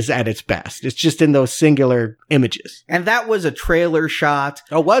movie is at its best. It's just in those singular images. And that was a trailer shot.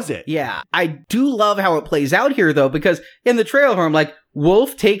 Oh, was it? Yeah. I do love how it plays out here, though, because in the trailer, I'm like,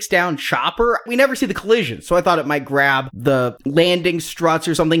 Wolf takes down Chopper. We never see the collision, so I thought it might grab the landing struts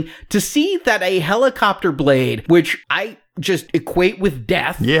or something. To see that a helicopter blade, which I just equate with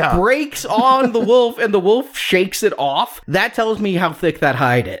death, breaks on the wolf and the wolf shakes it off, that tells me how thick that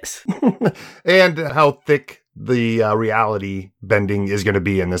hide is. And how thick the reality bending is going to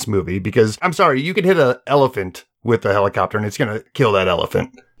be in this movie. Because, I'm sorry, you could hit an elephant with a helicopter and it's going to kill that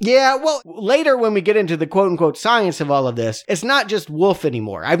elephant. Yeah, well, later when we get into the quote-unquote science of all of this, it's not just wolf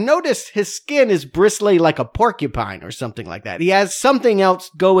anymore. I've noticed his skin is bristly like a porcupine or something like that. He has something else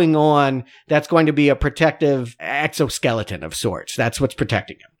going on that's going to be a protective exoskeleton of sorts. That's what's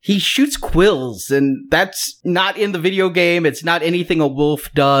protecting him. He shoots quills, and that's not in the video game. It's not anything a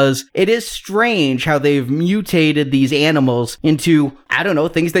wolf does. It is strange how they've mutated these animals into, I don't know,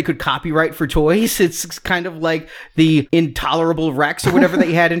 things they could copyright for toys. It's kind of like the Intolerable Rex or whatever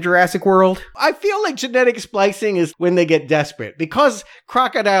they had in Jurassic World. I feel like genetic splicing is when they get desperate, because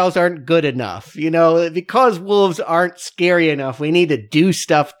crocodiles aren't good enough, you know, because wolves aren't scary enough. We need to do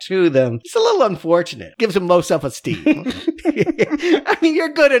stuff to them. It's a little unfortunate. Gives them low self-esteem. I mean, you're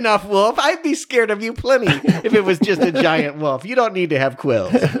good enough, wolf. I'd be scared of you plenty if it was just a giant wolf. You don't need to have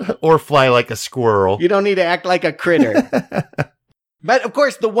quills. Or fly like a squirrel. You don't need to act like a critter. But of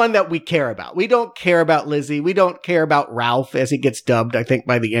course, the one that we care about. We don't care about Lizzie. We don't care about Ralph, as he gets dubbed, I think,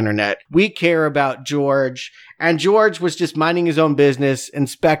 by the internet. We care about George. And George was just minding his own business,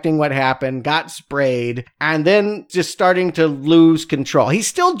 inspecting what happened, got sprayed, and then just starting to lose control. He's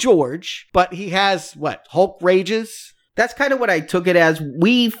still George, but he has, Hulk rages? That's kind of what I took it as.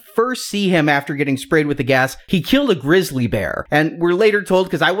 We first see him after getting sprayed with the gas. He killed a grizzly bear. And we're later told,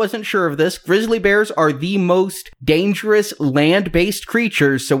 because I wasn't sure of this, grizzly bears are the most dangerous land-based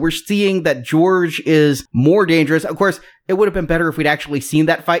creatures. So we're seeing that George is more dangerous. Of course, it would have been better if we'd actually seen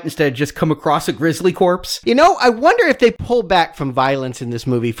that fight instead of just come across a grizzly corpse. You know, I wonder if they pull back from violence in this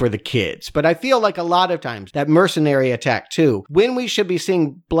movie for the kids, but I feel like a lot of times that mercenary attack too, when we should be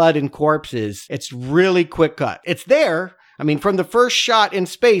seeing blood and corpses, it's really quick cut. It's there. I mean, from the first shot in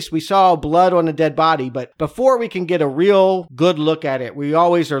space, we saw blood on a dead body, but before we can get a real good look at it, we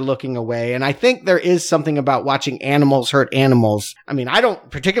always are looking away. And I think there is something about watching animals hurt animals. I mean, I don't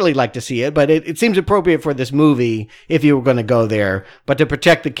particularly like to see it, but it seems appropriate for this movie if you were going to go there. But to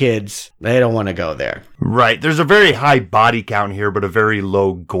protect the kids, they don't want to go there. Right. There's a very high body count here, but a very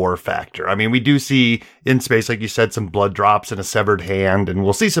low gore factor. I mean, we do see in space, like you said, some blood drops and a severed hand, and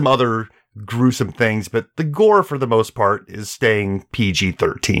we'll see some other gruesome things, but the gore for the most part is staying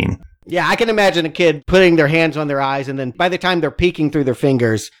PG-13. Yeah, I can imagine a kid putting their hands on their eyes, and then by the time they're peeking through their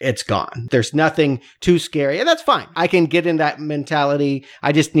fingers, it's gone. There's nothing too scary, and that's fine. I can get in that mentality.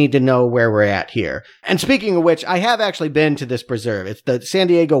 I just need to know where we're at here. And speaking of which, I have actually been to this preserve. It's the San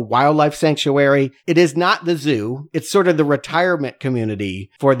Diego Wildlife Sanctuary. It is not the zoo. It's sort of the retirement community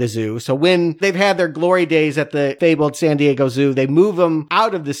for the zoo. So when they've had their glory days at the fabled San Diego Zoo, they move them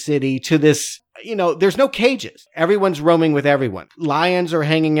out of the city to this, you know, there's no cages. Everyone's roaming with everyone. Lions are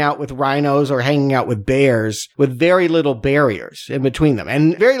hanging out with rhinos or hanging out with bears with very little barriers in between them,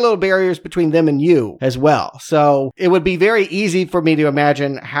 and very little barriers between them and you as well. So it would be very easy for me to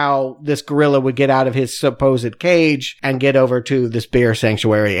imagine how this gorilla would get out of his supposed cage and get over to this bear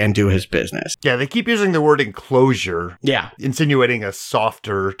sanctuary and do his business. Yeah, they keep using the word enclosure. Yeah. Insinuating a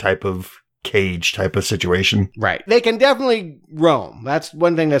softer type of cage type of situation. Right. They can definitely roam. That's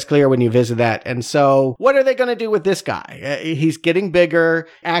one thing that's clear when you visit that. And so what are they going to do with this guy? He's getting bigger,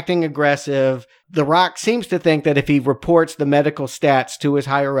 acting aggressive. The Rock seems to think that if he reports the medical stats to his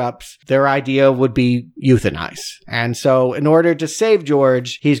higher ups, their idea would be euthanize. And so in order to save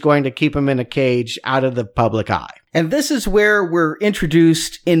George, he's going to keep him in a cage out of the public eye. And this is where we're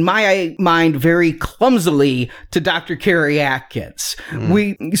introduced, in my mind, very clumsily to Dr. Carrie Atkins.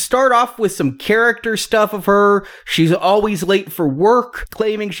 We start off with some character stuff of her. She's always late for work,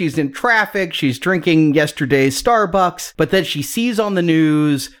 claiming she's in traffic. She's drinking yesterday's Starbucks. But then she sees on the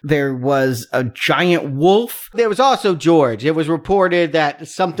news there was a giant wolf. There was also George. It was reported that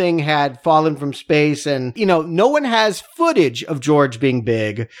something had fallen from space, and, you know, no one has footage of George being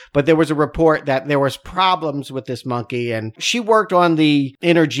big, but there was a report that there was problems with this monkey, and she worked on the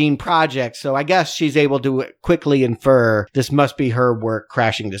Inner Gene project, so I guess she's able to quickly infer this must be her work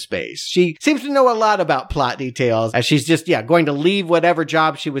crashing to space. She seems to know a lot about plot details, as she's just, going to leave whatever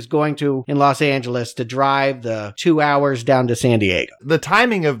job she was going to in Los Angeles to drive the 2 hours down to San Diego. The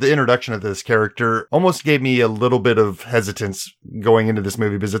timing of the introduction of this character almost gave me a little bit of hesitance going into this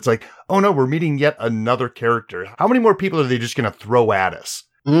movie, because it's like, oh no, we're meeting yet another character. How many more people are they just going to throw at us?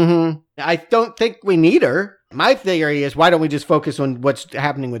 I don't think we need her. My theory is, why don't we just focus on what's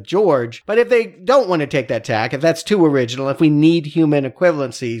happening with George? But if they don't want to take that tack, if that's too original, if we need human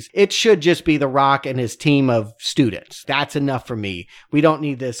equivalencies, it should just be The Rock and his team of students. That's enough for me. We don't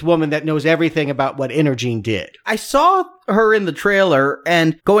need this woman that knows everything about what Inner Gene did. I saw her in the trailer,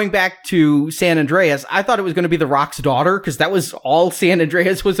 and going back to San Andreas, I thought it was going to be The Rock's daughter, because that was all San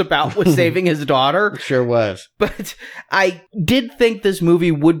Andreas was about, was saving his daughter. It sure was. But I did think this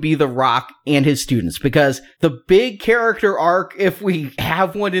movie would be The Rock and his students, because the big character arc, if we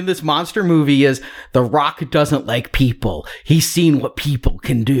have one in this monster movie, is The Rock doesn't like people. He's seen what people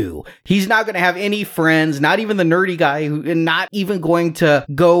can do. He's not going to have any friends, not even the nerdy guy, and not even going to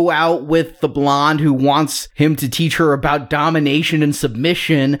go out with the blonde who wants him to teach her about domination and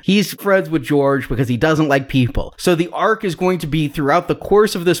submission. He's friends with George because he doesn't like people. So the arc is going to be, throughout the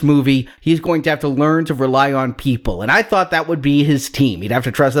course of this movie, he's going to have to learn to rely on people. And I thought that would be his team. He'd have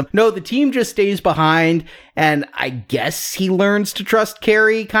to trust them. No, the team just stays behind, and I guess he learns to trust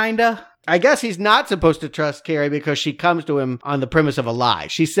Carrie, kinda. I guess he's not supposed to trust Carrie because she comes to him on the premise of a lie.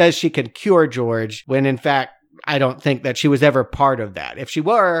 She says she can cure George, when in fact, I don't think that she was ever part of that. If she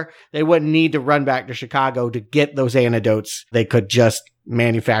were, they wouldn't need to run back to Chicago to get those antidotes. They could just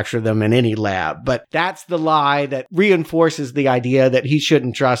manufacture them in any lab. But that's the lie that reinforces the idea that he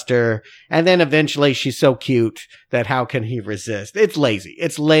shouldn't trust her. And then eventually she's so cute that how can he resist? It's lazy.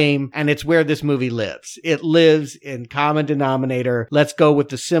 It's lame. And it's where this movie lives. It lives in common denominator. Let's go with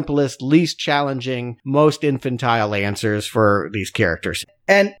the simplest, least challenging, most infantile answers for these characters.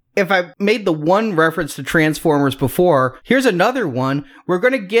 And If I made the one reference to Transformers before, here's another one. We're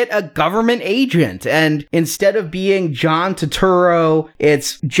going to get a government agent, and instead of being John Turturro,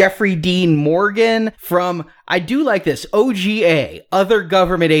 it's Jeffrey Dean Morgan from, I do like this, OGA, Other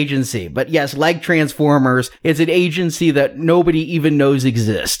Government Agency. But yes, like Transformers, it's an agency that nobody even knows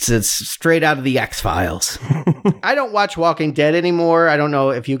exists. It's straight out of the X-Files. I don't watch Walking Dead anymore. I don't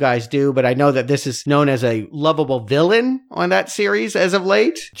know if you guys do, but I know that this is known as a lovable villain on that series as of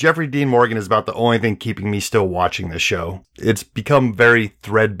late. Jeffrey Dean Morgan is about the only thing keeping me still watching this show. It's become very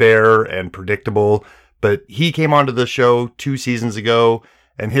threadbare and predictable, but he came onto the show 2 seasons ago,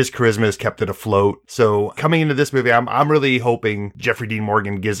 and his charisma has kept it afloat. So coming into this movie, I'm really hoping Jeffrey Dean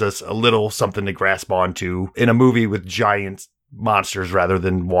Morgan gives us a little something to grasp onto in a movie with giant monsters rather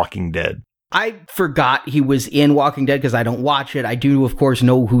than Walking Dead. I forgot he was in Walking Dead because I don't watch it. I do, of course,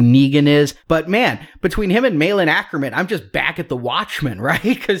 know who Negan is. But man, between him and Malin Ackerman, I'm just back at The Watchmen, right?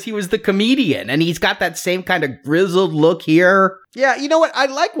 Because he was the comedian, and he's got that same kind of grizzled look here. Yeah, you know what? I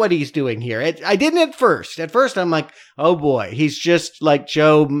like what he's doing here. I didn't at first. At first, I'm like, oh boy, he's just like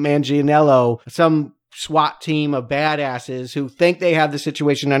Joe Manganiello, some SWAT team of badasses who think they have the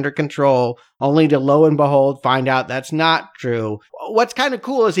situation under control, only to lo and behold find out that's not true. What's kind of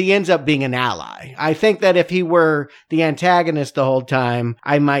cool is he ends up being an ally. I think that if he were the antagonist the whole time,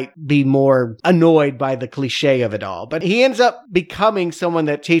 I might be more annoyed by the cliche of it all. But he ends up becoming someone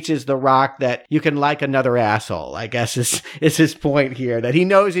that teaches The Rock that you can like another asshole, I guess is his point here, that he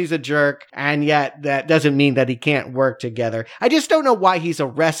knows he's a jerk, and yet that doesn't mean that he can't work together. I just don't know why he's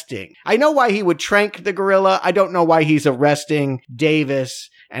arresting. I know why he would trank the gorilla. I don't know why he's arresting Davis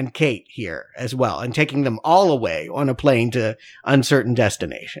and Kate here as well, and taking them all away on a plane to uncertain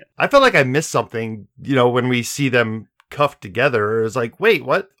destination. I felt like I missed something, when we see them cuffed together. It's like, wait,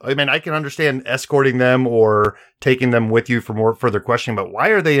 what? I mean, I can understand escorting them or taking them with you for more further questioning, but why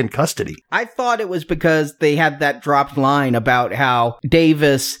are they in custody? I thought it was because they had that dropped line about how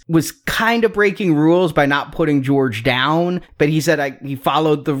Davis was kind of breaking rules by not putting George down, but he said he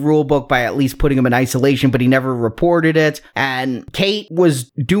followed the rule book by at least putting him in isolation, but he never reported it. And Kate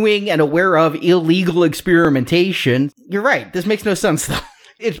was doing and aware of illegal experimentation. You're right. This makes no sense, though.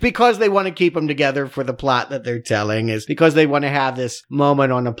 It's because they want to keep them together for the plot that they're telling. It's because they want to have this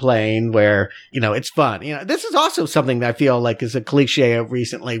moment on a plane where, it's fun. This is also something that I feel like is a cliche of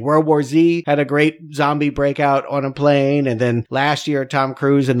recently. World War Z had a great zombie breakout on a plane. And then last year, Tom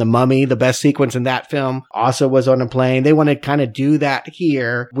Cruise in The Mummy, the best sequence in that film, also was on a plane. They want to kind of do that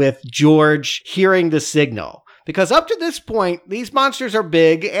here with George hearing the signal. Because up to this point, these monsters are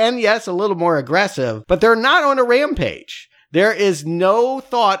big and, yes, a little more aggressive, but they're not on a rampage. There is no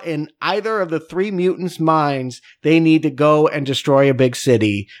thought in either of the 3 mutants' minds they need to go and destroy a big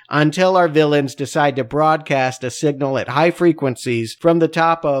city until our villains decide to broadcast a signal at high frequencies from the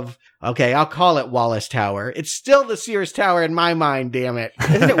top of, okay, I'll call it Wallace Tower. It's still the Sears Tower in my mind, damn it.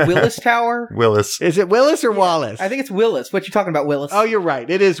 Isn't it Willis Tower? Willis. Is it Willis or Wallace? I think it's Willis. What you talking about, Willis? Oh, you're right.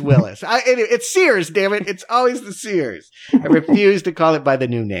 It is Willis. It's Sears, damn it. It's always the Sears. I refuse to call it by the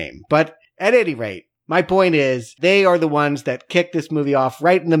new name. But at any rate, my point is, they are the ones that kick this movie off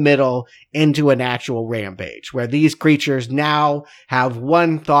right in the middle into an actual rampage, where these creatures now have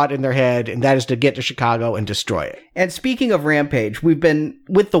one thought in their head, and that is to get to Chicago and destroy it. And speaking of rampage, we've been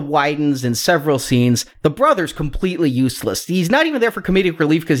with the Wydens in several scenes. The brother's completely useless. He's not even there for comedic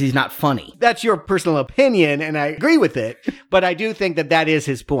relief because he's not funny. That's your personal opinion, and I agree with it, but I do think that is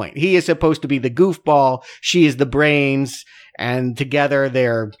his point. He is supposed to be the goofball, she is the brains, and together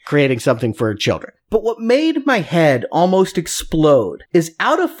they're creating something for children. But what made my head almost explode is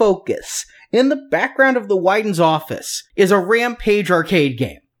out of focus. In the background of the Wydens' office is a Rampage arcade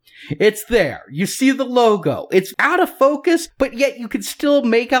game. It's there. You see the logo. It's out of focus, but yet you can still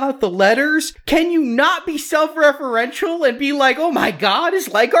make out the letters. Can you not be self-referential and be like, oh my God, it's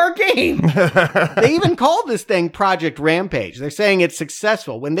like our game? They even call this thing Project Rampage. They're saying it's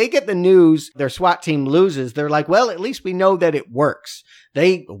successful. When they get the news their SWAT team loses, they're like, well, at least we know that it works.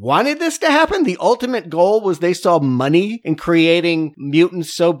 They wanted this to happen. The ultimate goal was they saw money in creating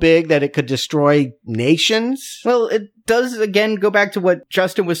mutants so big that it could destroy nations. Well, it does again go back to what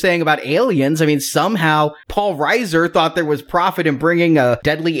Justin was saying about aliens. I mean, somehow Paul Reiser thought there was profit in bringing a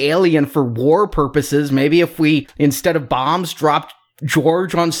deadly alien for war purposes. Maybe if we, instead of bombs, dropped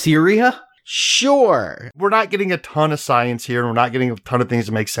George on Syria? Sure. We're not getting a ton of science here, and we're not getting a ton of things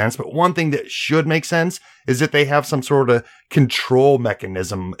that make sense, but one thing that should make sense is that they have some sort of control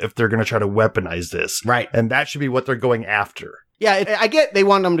mechanism if they're going to try to weaponize this. Right. And that should be what they're going after. Yeah, I get they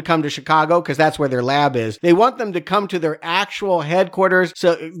want them to come to Chicago because that's where their lab is. They want them to come to their actual headquarters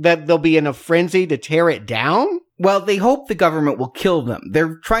so that they'll be in a frenzy to tear it down? Well, they hope the government will kill them.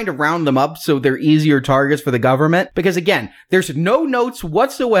 They're trying to round them up so they're easier targets for the government. Because again, there's no notes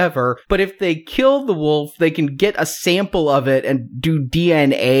whatsoever, but if they kill the wolf, they can get a sample of it and do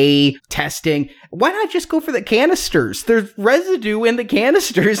DNA testing. Why not just go for the canisters? There's residue in the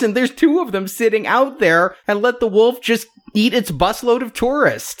canisters and there's 2 of them sitting out there, and let the wolf just eat its busload of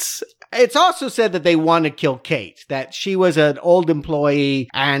tourists. It's also said that they want to kill Kate, that she was an old employee,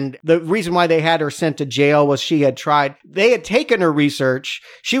 and the reason why they had her sent to jail was they had taken her research,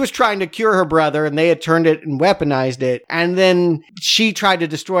 she was trying to cure her brother, and they had turned it and weaponized it, and then she tried to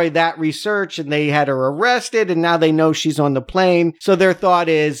destroy that research, and they had her arrested, and now they know she's on the plane, so their thought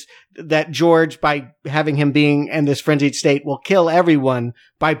is that George, by having him being in this frenzied state, will kill everyone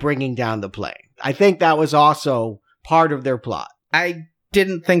by bringing down the plane. I think that was also part of their plot. I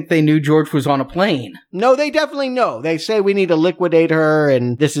didn't think they knew George was on a plane. No, they definitely know. They say we need to liquidate her,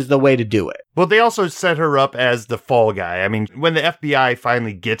 and this is the way to do it. Well, they also set her up as the fall guy. I mean, when the FBI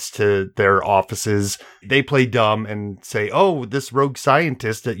finally gets to their offices, they play dumb and say, oh, this rogue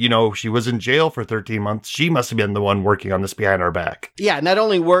scientist that, she was in jail for 13 months. She must have been the one working on this behind our back. Yeah, and that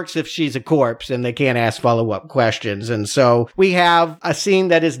only works if she's a corpse and they can't ask follow-up questions. And so we have a scene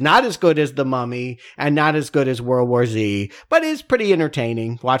that is not as good as The Mummy and not as good as World War Z, but is pretty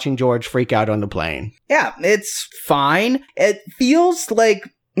entertaining watching George freak out on the plane. Yeah, it's fine. It feels like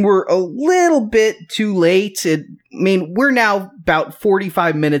we're a little bit too late. We're now about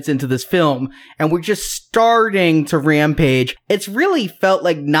 45 minutes into this film, and we're just starting to rampage. It's really felt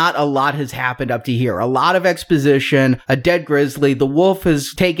like not a lot has happened up to here. A lot of exposition, a dead grizzly. The wolf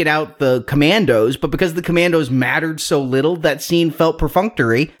has taken out the commandos, but because the commandos mattered so little, that scene felt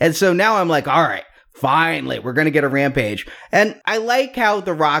perfunctory. And so now I'm like, all right, finally, we're going to get a rampage. And I like how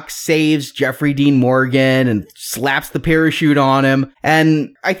The Rock saves Jeffrey Dean Morgan and slaps the parachute on him.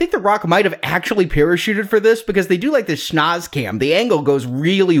 And I think The Rock might have actually parachuted for this because they do like this schnoz cam. The angle goes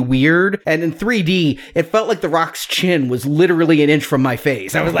really weird. And in 3D, it felt like The Rock's chin was literally an inch from my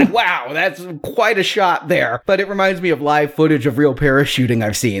face. I was like, wow, that's quite a shot there. But it reminds me of live footage of real parachuting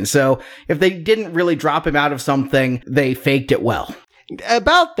I've seen. So if they didn't really drop him out of something, they faked it well.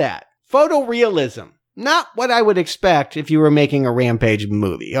 About that. Photorealism. Not what I would expect if you were making a Rampage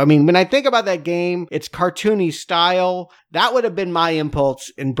movie. I mean, when I think about that game, its cartoony style, that would have been my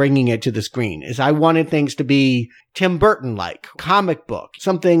impulse in bringing it to the screen, is I wanted things to be Tim Burton-like, comic book,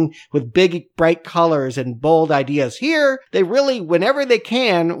 something with big, bright colors and bold ideas. Here, they really, whenever they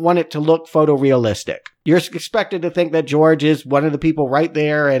can, want it to look photorealistic. You're expected to think that George is one of the people right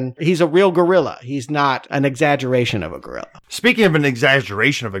there, and he's a real gorilla. He's not an exaggeration of a gorilla. Speaking of an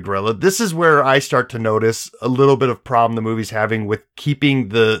exaggeration of a gorilla, this is where I start to notice a little bit of problem the movie's having with keeping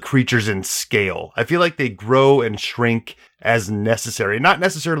the creatures in scale. I feel like they grow and shrink as necessary, not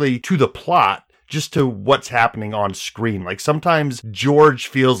necessarily to the plot, just to what's happening on screen. Like sometimes George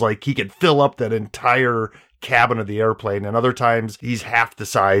feels like he could fill up that entire cabin of the airplane, and other times he's half the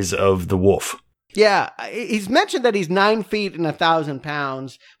size of the wolf. Yeah, he's mentioned that he's 9 feet and 1,000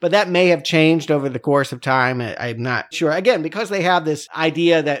 pounds, but that may have changed over the course of time. I'm not sure. Again, because they have this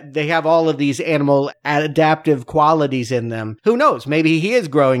idea that they have all of these animal adaptive qualities in them. Who knows? Maybe he is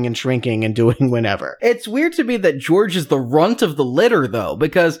growing and shrinking and doing whatever. It's weird to me that George is the runt of the litter, though,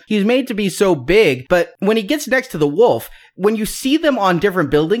 because he's made to be so big, but when he gets next to the wolf, when you see them on different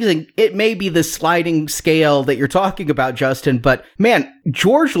buildings, and it may be the sliding scale that you're talking about, Justin, but man,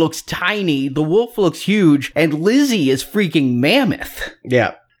 George looks tiny, the wolf looks huge, and Lizzie is freaking mammoth.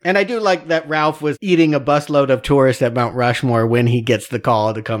 Yeah. And I do like that Ralph was eating a busload of tourists at Mount Rushmore when he gets the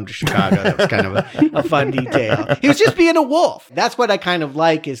call to come to Chicago. That was kind of a fun detail. He was just being a wolf. That's what I kind of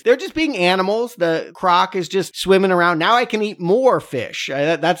like, is they're just being animals. The croc is just swimming around. Now I can eat more fish.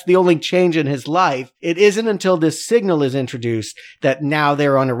 That's the only change in his life. It isn't until this signal is introduced that now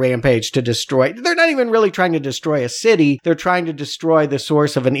they're on a rampage to destroy. They're not even really trying to destroy a city. They're trying to destroy the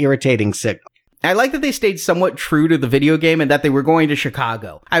source of an irritating signal. I like that they stayed somewhat true to the video game and that they were going to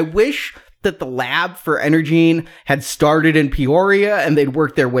Chicago. I wish that the lab for Energene had started in Peoria and they'd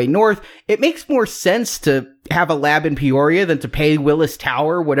worked their way north. It makes more sense to have a lab in Peoria than to pay Willis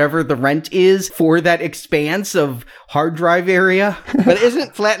Tower whatever the rent is for that expanse of hard drive area. But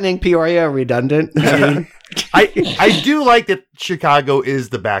isn't flattening Peoria redundant? I mean, I do like that Chicago is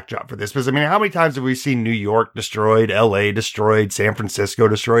the backdrop for this, because I mean, how many times have we seen New York destroyed, LA destroyed, San Francisco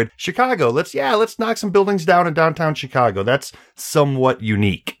destroyed? Chicago, let's knock some buildings down in downtown Chicago. That's somewhat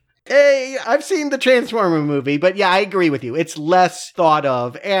unique. Hey, I've seen the Transformer movie, but yeah, I agree with you. It's less thought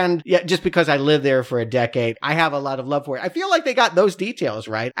of. And yeah, just because I lived there for a decade, I have a lot of love for it. I feel like they got those details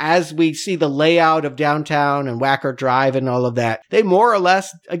right. As we see the layout of downtown and Wacker Drive and all of that, they more or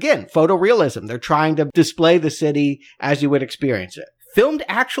less, again, photorealism. They're trying to display the city as you would experience it. Filmed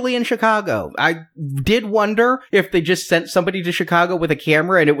actually in Chicago. I did wonder if they just sent somebody to Chicago with a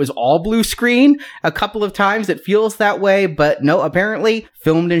camera and it was all blue screen. A couple of times it feels that way, but no, apparently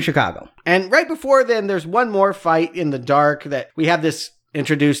filmed in Chicago. And right before then, there's one more fight in the dark that we have this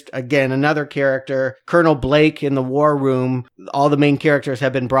introduced again, another character, Colonel Blake in the war room. All the main characters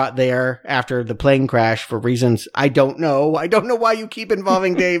have been brought there after the plane crash for reasons I don't know. I don't know why you keep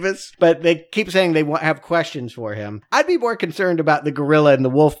involving Davis, but they keep saying they have questions for him. I'd be more concerned about the gorilla and the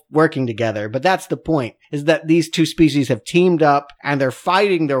wolf working together, but that's the point, is that these two species have teamed up and they're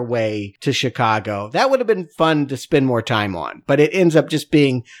fighting their way to Chicago. That would have been fun to spend more time on, but it ends up just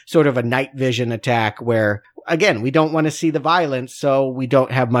being sort of a night vision attack where, again, we don't want to see the violence, so we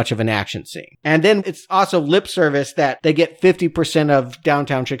don't have much of an action scene. And then it's also lip service that they get 50% of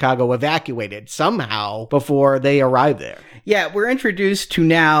downtown Chicago evacuated somehow before they arrive there. Yeah, we're introduced to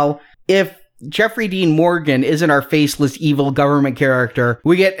now, if Jeffrey Dean Morgan isn't our faceless evil government character,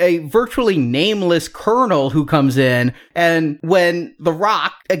 we get a virtually nameless colonel who comes in, and when The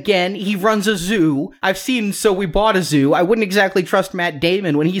Rock, again, he runs a zoo. I've seen So We Bought a Zoo. I wouldn't exactly trust Matt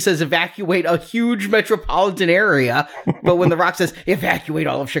Damon when he says evacuate a huge metropolitan area, but when The Rock says evacuate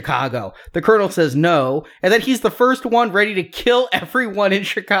all of Chicago, the colonel says no, and then he's the first one ready to kill everyone in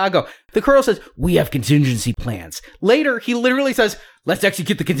Chicago. The colonel says, we have contingency plans. Later, he literally says, let's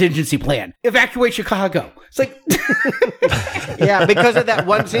execute the contingency plan. Evacuate Chicago. It's like... Yeah, because of that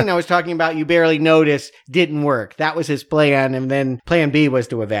one scene I was talking about, you barely noticed, didn't work. That was his plan, and then plan B was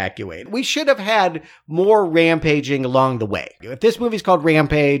to evacuate. We should have had more rampaging along the way. If this movie's called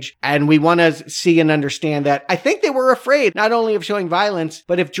Rampage, and we want to see and understand that, I think they were afraid not only of showing violence,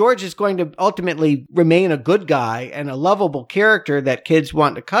 but if George is going to ultimately remain a good guy and a lovable character that kids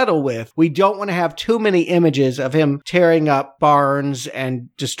want to cuddle with, we don't want to have too many images of him tearing up barns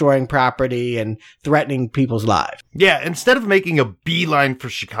and destroying property and threatening people's lives. Yeah, instead of making a beeline for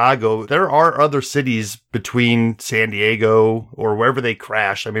Chicago, there are other cities between San Diego or wherever they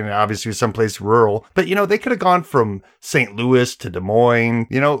crash. I mean, obviously someplace rural, but they could have gone from St. Louis to Des Moines,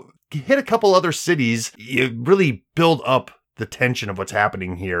 hit a couple other cities. You really build up the tension of what's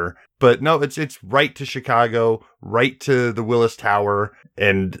happening here. But no, it's right to Chicago, right to the Willis Tower,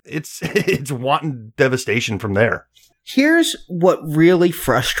 and it's wanton devastation from there. Here's what really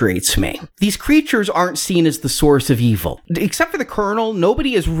frustrates me. These creatures aren't seen as the source of evil. Except for the colonel,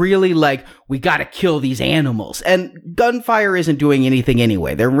 nobody is really like, we gotta kill these animals. And gunfire isn't doing anything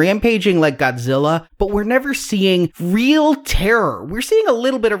anyway. They're rampaging like Godzilla, but we're never seeing real terror. We're seeing a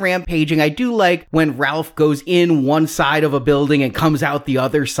little bit of rampaging. I do like when Ralph goes in one side of a building and comes out the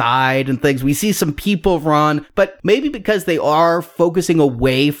other side and things. We see some people run, but maybe because they are focusing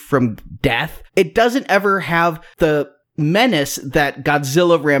away from death, it doesn't ever have the menace that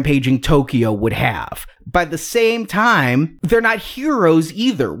Godzilla rampaging Tokyo would have. By the same time, they're not heroes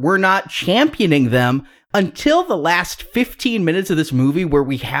either. We're not championing them until the last 15 minutes of this movie where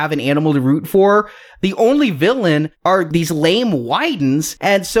we have an animal to root for. The only villain are these lame Wydens,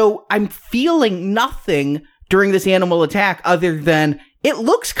 and so I'm feeling nothing during this animal attack other than it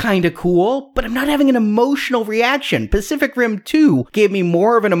looks kind of cool, but I'm not having an emotional reaction. Pacific Rim 2 gave me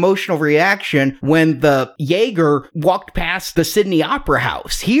more of an emotional reaction when the Jaeger walked past the Sydney Opera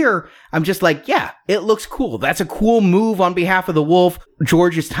House. Here, I'm just like, yeah, it looks cool. That's a cool move on behalf of the wolf.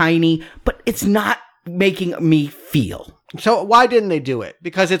 George is tiny, but it's not making me feel. So why didn't they do it?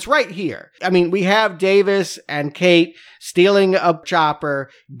 Because it's right here. I mean, we have Davis and Kate stealing a chopper,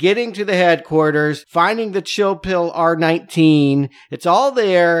 getting to the headquarters, finding the chill pill R19. It's all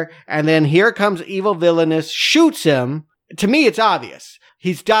there. And then here comes Evil Villainous, shoots him. To me, it's obvious.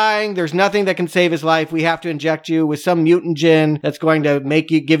 He's dying. There's nothing that can save his life. We have to inject you with some mutant gin that's going to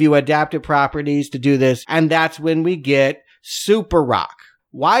give you adaptive properties to do this. And that's when we get Super Rock.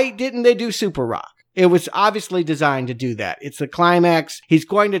 Why didn't they do Super Rock? It was obviously designed to do that. It's the climax. He's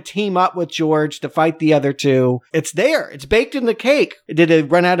going to team up with George to fight the other two. It's there. It's baked in the cake. Did they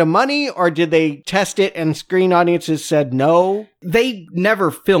run out of money or did they test it and screen audiences said no? They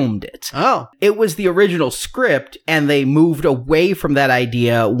never filmed it. Oh. It was the original script, and they moved away from that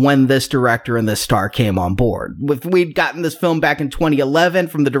idea when this director and this star came on board. If we'd gotten this film back in 2011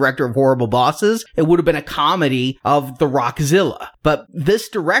 from the director of Horrible Bosses, it would have been a comedy of the Rockzilla. But this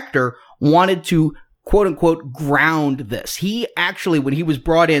director wanted to quote unquote ground this. He actually, when he was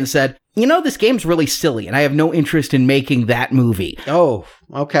brought in, said, you know, this game's really silly and I have no interest in making that movie. Oh,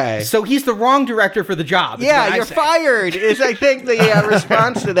 okay. So he's the wrong director for the job. Yeah, you're fired, is I think the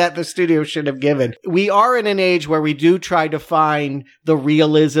response to that the studio should have given. We are in an age where we do try to find the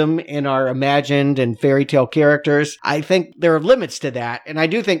realism in our imagined and fairy tale characters. I think there are limits to that. And I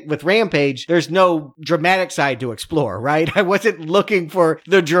do think with Rampage, there's no dramatic side to explore, right? I wasn't looking for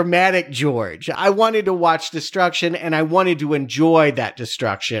the dramatic George. I wanted to watch destruction and I wanted to enjoy that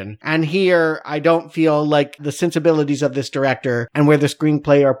destruction. And here, I don't feel like the sensibilities of this director and where the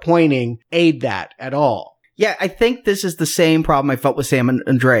screenplay are pointing aid that at all. Yeah, I think this is the same problem I felt with San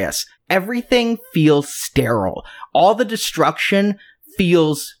Andreas. Everything feels sterile. All the destruction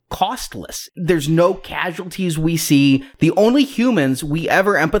feels costless. There's no casualties we see. The only humans we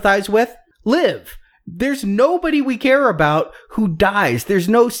ever empathize with live. There's nobody we care about who dies. There's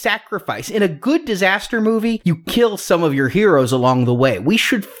no sacrifice. In a good disaster movie, you kill some of your heroes along the way. We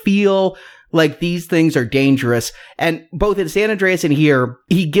should feel like these things are dangerous. And both in San Andreas and here,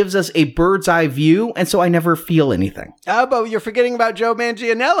 he gives us a bird's eye view, and so I never feel anything. Oh, but you're forgetting about Joe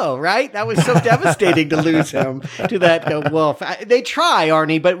Manganiello, right? That was so devastating to lose him to that wolf. They try,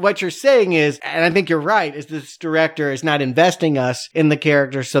 Arnie, but what you're saying is, and I think you're right, is this director is not investing us in the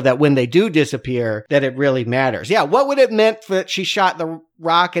characters so that when they do disappear, that it really matters. Yeah, what would it meant that she shot the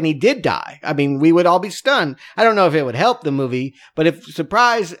rock and he did die? I mean, we would all be stunned. I don't know if it would help the movie, but if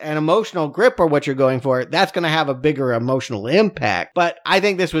surprise and emotional grip are what you're going for, that's going to have a bigger emotional impact. But I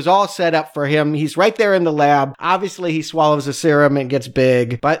think this was all set up for him. He's right there in the lab. Obviously, he swallows a serum and gets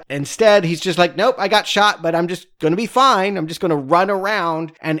big, but instead he's just like, nope, I got shot, but I'm just going to be fine. I'm just going to run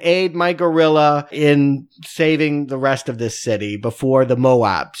around and aid my gorilla in saving the rest of this city before the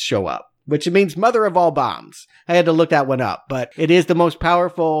Moabs show up. Which means mother of all bombs. I had to look that one up, but it is the most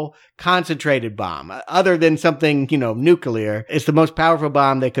powerful concentrated bomb. Other than something, nuclear, it's the most powerful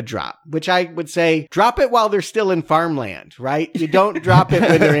bomb they could drop, which I would say drop it while they're still in farmland, right? You don't drop it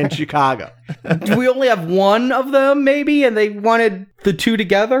when they're in Chicago. Do we only have one of them, maybe, and they wanted the two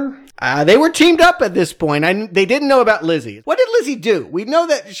together? They were teamed up at this point. They didn't know about Lizzie. What did Lizzie do? We know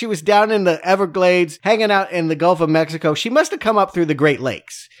that she was down in the Everglades, hanging out in the Gulf of Mexico. She must have come up through the Great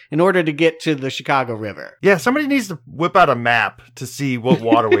Lakes in order to get to the Chicago River. Yeah, somebody needs to whip out a map to see what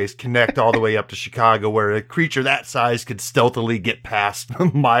waterways connect all the way up to Chicago, where a creature that size could stealthily get past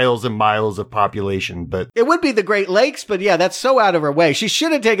miles and miles of population. But it would be the Great Lakes, but yeah, that's so out of her way. She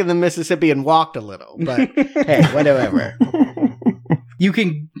should have taken the Mississippi and walked a little, but hey, whatever. You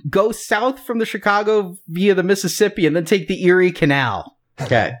can go south from the Chicago via the Mississippi and then take the Erie Canal.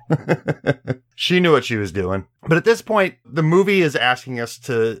 Okay. She knew what she was doing. But at this point, the movie is asking us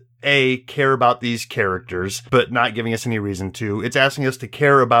to, A, care about these characters, but not giving us any reason to. It's asking us to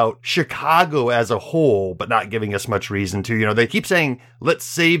care about Chicago as a whole, but not giving us much reason to. They keep saying, let's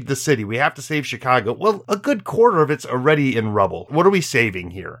save the city. We have to save Chicago. Well, a good quarter of it's already in rubble. What are we saving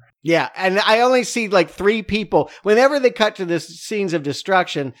here? Yeah, and I only see like 3 people. Whenever they cut to the scenes of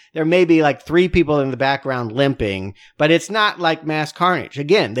destruction, there may be like 3 people in the background limping, but it's not like mass carnage.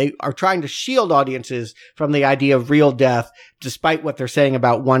 Again, they are trying to shield audiences from the idea of real death, despite what they're saying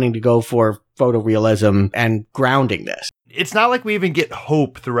about wanting to go for photorealism and grounding this. It's not like we even get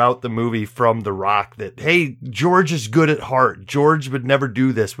hope throughout the movie from The Rock that, hey, George is good at heart. George would never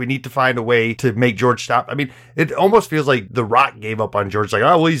do this. We need to find a way to make George stop. I mean, it almost feels like The Rock gave up on George. Like,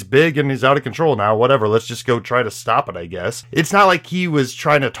 oh, well, he's big and he's out of control now. Whatever. Let's just go try to stop it, I guess. It's not like he was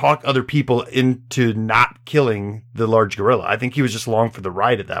trying to talk other people into not killing the large gorilla. I think he was just along for the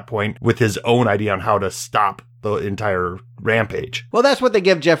ride at that point with his own idea on how to stop the entire rampage. Well, that's what they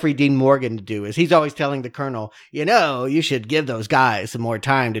give Jeffrey Dean Morgan to do, is he's always telling the Colonel, you should give those guys some more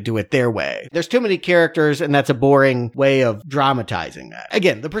time to do it their way. There's too many characters, and that's a boring way of dramatizing that.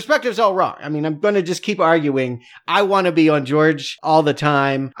 Again, the perspective's all wrong. I mean, I'm going to just keep arguing. I want to be on George all the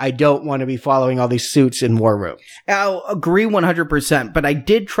time. I don't want to be following all these suits in War Room. I'll agree 100%, but I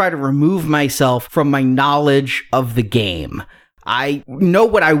did try to remove myself from my knowledge of the game. I know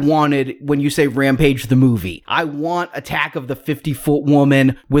what I wanted when you say Rampage the movie. I want Attack of the 50-Foot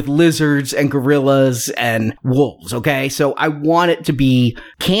Woman with lizards and gorillas and wolves, okay? So I want it to be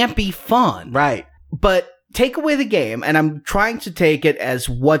campy fun. Right. But take away the game, and I'm trying to take it as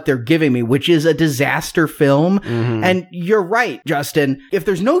what they're giving me, which is a disaster film. Mm-hmm. And you're right, Justin. If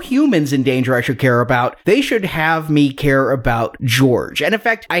there's no humans in danger I should care about, they should have me care about George. And in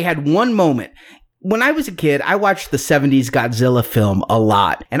fact, I had one moment. When I was a kid, I watched the 70s Godzilla film a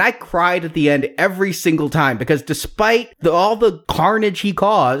lot, and I cried at the end every single time because despite all the carnage he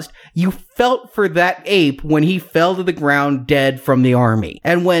caused, you felt for that ape when he fell to the ground dead from the army.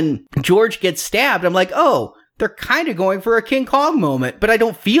 And when George gets stabbed, I'm like, oh, they're kind of going for a King Kong moment, but I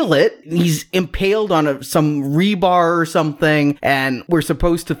don't feel it. He's impaled on some rebar or something, and we're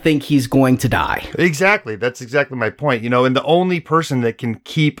supposed to think he's going to die. Exactly. That's exactly my point. And the only person that can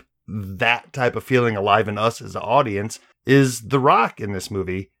keep that type of feeling alive in us as an audience is The Rock in this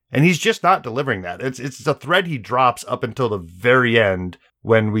movie. And he's just not delivering that. It's a thread he drops up until the very end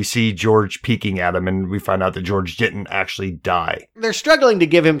when we see George peeking at him and we find out that George didn't actually die. They're struggling to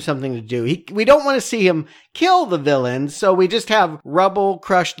give him something to do. We don't want to see him kill the villain, so we just have Rubble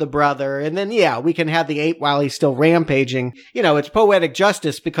crush the brother, and then, we can have the ape while he's still rampaging. It's poetic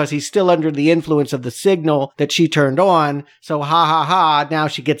justice because he's still under the influence of the signal that she turned on, so ha ha ha, now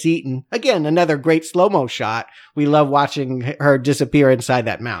she gets eaten. Again, another great slow-mo shot. We love watching her disappear inside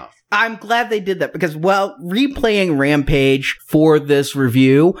that mouth. I'm glad they did that because, replaying Rampage for this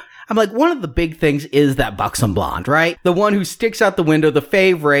review, I'm like, one of the big things is that buxom blonde, right? The one who sticks out the window, the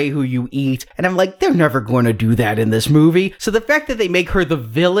Fay Wray who you eat. And I'm like, they're never going to do that in this movie. So the fact that they make her the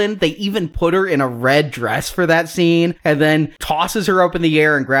villain, they even put her in a red dress for that scene and then tosses her up in the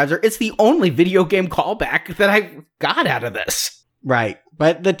air and grabs her. It's the only video game callback that I got out of this. Right.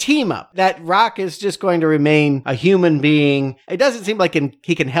 But the team up, that Rock is just going to remain a human being. It doesn't seem like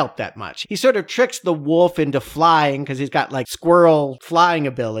he can help that much. He sort of tricks the wolf into flying because he's got squirrel flying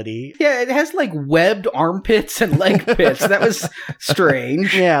ability. Yeah, it has webbed armpits and leg pits. That was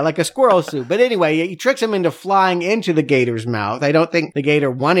strange. Yeah, like a squirrel suit. But anyway, he tricks him into flying into the gator's mouth. I don't think the gator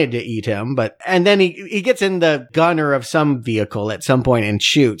wanted to eat him, and then he gets in the gunner of some vehicle at some point and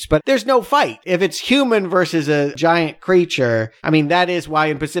shoots. But there's no fight. If it's human versus a giant creature, that is why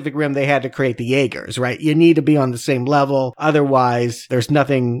in Pacific Rim they had to create the Jaegers, right? You need to be on the same level. Otherwise, there's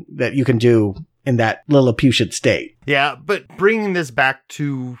nothing that you can do in that Lilliputian state. Yeah, but bringing this back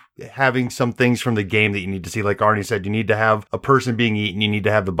to having some things from the game that you need to see, like Arnie said, you need to have a person being eaten, you need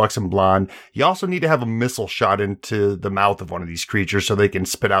to have the buxom blonde, you also need to have a missile shot into the mouth of one of these creatures so they can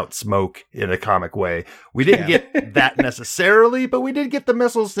spit out smoke in a comic way. We didn't get that necessarily, but we did get the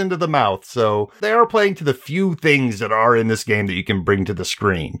missiles into the mouth, so they are playing to the few things that are in this game that you can bring to the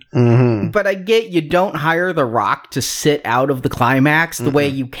screen. Mm-hmm. But I get you don't hire The Rock to sit out of the climax the way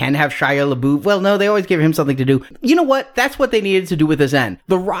you can have Shia LaBeouf. Well, no, they always give him something to do. You know what? That's what they needed to do with this end.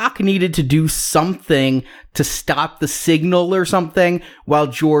 The Rock needed to do something to stop the signal or something while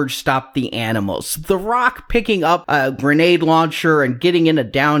George stopped the animals. The Rock picking up a grenade launcher and getting in a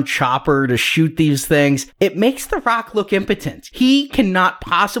down chopper to shoot these things, it makes The Rock look impotent. He cannot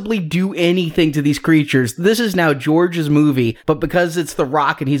possibly do anything to these creatures. This is now George's movie, but because it's The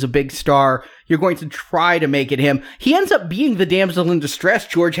Rock and he's a big star, you're going to try to make it him. He ends up being the damsel in distress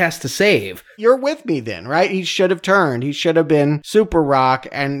George has to save. You're with me then, right? He should have turned. He should have been Super Rock,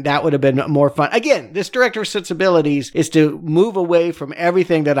 and that would have been more fun. Again, this director's sensibilities is to move away from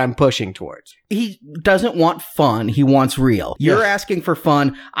everything that I'm pushing towards. He doesn't want fun. He wants real. You're asking for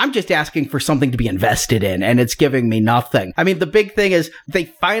fun. I'm just asking for something to be invested in, and it's giving me nothing. The big thing is they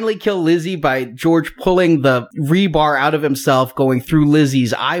finally kill Lizzie by George pulling the rebar out of himself, going through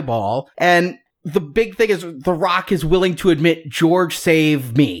Lizzie's eyeball, and the big thing is The Rock is willing to admit, George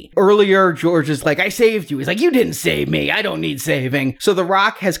saved me. Earlier, George is like, I saved you. He's like, you didn't save me. I don't need saving. So The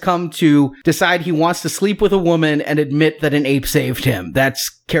Rock has come to decide he wants to sleep with a woman and admit that an ape saved him. That's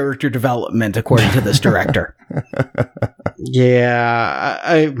character development, according to this director.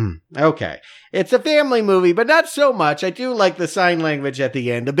 Yeah, okay. It's a family movie, but not so much. I do like the sign language at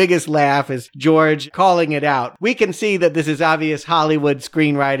the end. The biggest laugh is George calling it out. We can see that this is obvious Hollywood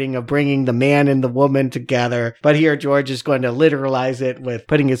screenwriting of bringing the man and the woman together. But here George is going to literalize it with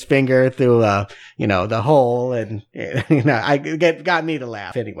putting his finger through, the hole. And, got me to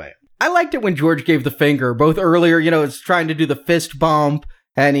laugh anyway. I liked it when George gave the finger, both earlier, it's trying to do the fist bump.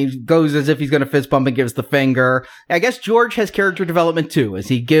 And he goes as if he's going to fist bump and gives the finger. I guess George has character development too, as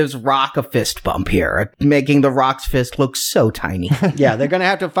he gives Rock a fist bump here, making the Rock's fist look so tiny. Yeah, they're going to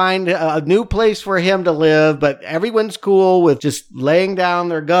have to find a new place for him to live, but everyone's cool with just laying down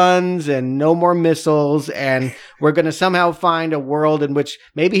their guns and no more missiles. And we're going to somehow find a world in which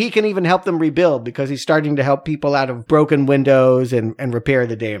maybe he can even help them rebuild because he's starting to help people out of broken windows and repair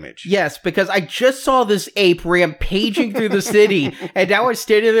the damage. Yes, because I just saw this ape rampaging through the city, and now it's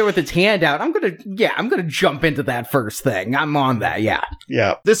standing there with its hand out. I'm gonna jump into that first thing. I'm on that, yeah.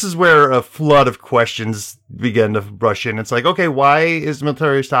 Yeah. This is where a flood of questions begin to brush in. It's like, okay, why is the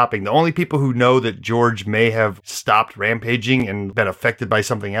military stopping? The only people who know that George may have stopped rampaging and been affected by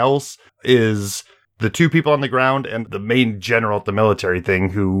something else is the two people on the ground and the main general at the military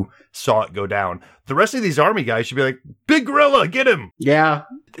thing who saw it go down. The rest of these army guys should be like, big gorilla, get him. Yeah.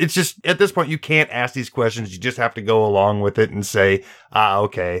 It's just, at this point, you can't ask these questions. You just have to go along with it and say,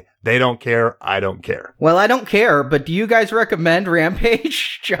 okay, they don't care, I don't care. Well, I don't care, but do you guys recommend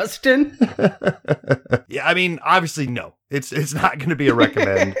Rampage, Justin? Yeah, I mean, obviously, no. It's not going to be a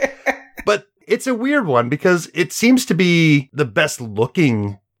recommend. But it's a weird one because it seems to be the best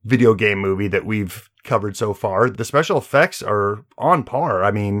looking video game movie that we've covered so far. The special effects are on par.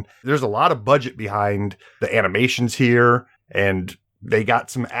 I mean, there's a lot of budget behind the animations here, and they got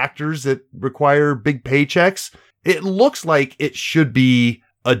some actors that require big paychecks. It looks like it should be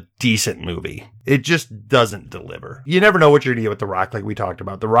a decent movie. It just doesn't deliver. You never know what you're going to get with The Rock, like we talked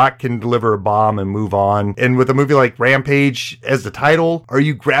about. The Rock can deliver a bomb and move on. And with a movie like Rampage as the title, are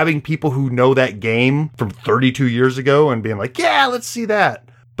you grabbing people who know that game from 32 years ago and being like, yeah, let's see that?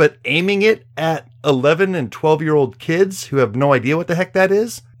 But aiming it at 11 and 12-year-old kids who have no idea what the heck that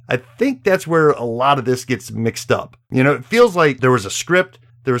is? I think that's where a lot of this gets mixed up. You know, it feels like there was a script,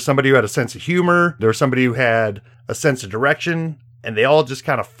 there was somebody who had a sense of humor, there was somebody who had a sense of direction, and they all just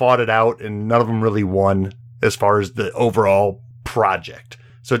kind of fought it out, and none of them really won as far as the overall project.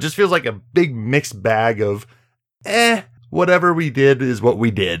 So it just feels like a big mixed bag of, whatever we did is what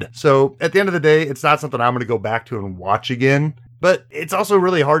we did. So at the end of the day, it's not something I'm going to go back to and watch again. But it's also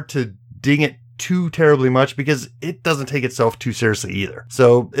really hard to ding it too terribly much because it doesn't take itself too seriously either.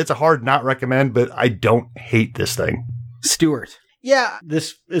 So it's a hard not recommend, but I don't hate this thing. Stuart. Yeah,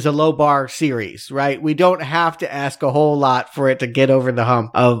 this is a low bar series, right? We don't have to ask a whole lot for it to get over the hump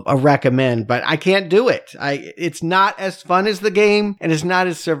of a recommend, but I can't do it. It's not as fun as the game, and it's not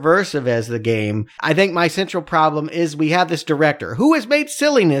as subversive as the game. I think my central problem is we have this director who has made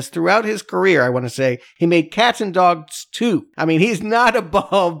silliness throughout his career, I want to say. He made Cats and Dogs 2. I mean, he's not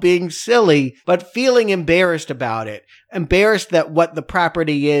above being silly, but feeling embarrassed about it. Embarrassed that what the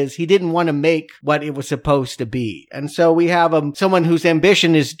property is, he didn't want to make what it was supposed to be. And so we have someone whose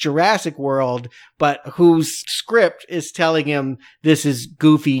ambition is Jurassic World, but whose script is telling him this is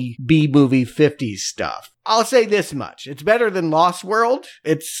goofy B-movie 50s stuff. I'll say this much. It's better than Lost World.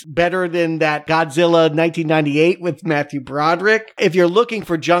 It's better than that Godzilla 1998 with Matthew Broderick. If you're looking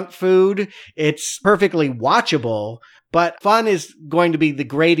for junk food, it's perfectly watchable. But fun is going to be the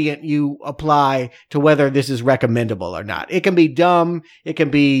gradient you apply to whether this is recommendable or not. It can be dumb, it can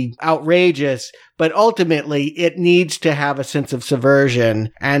be outrageous, but ultimately it needs to have a sense of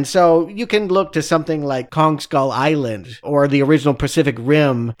subversion. And so you can look to something like Kong Skull Island or the original Pacific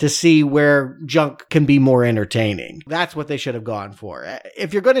Rim to see where junk can be more entertaining. That's what they should have gone for.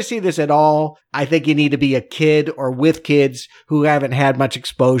 If you're going to see this at all, I think you need to be a kid or with kids who haven't had much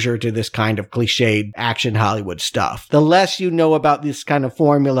exposure to this kind of cliched action Hollywood stuff. The less you know about this kind of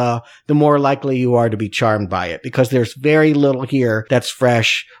formula, the more likely you are to be charmed by it, because there's very little here that's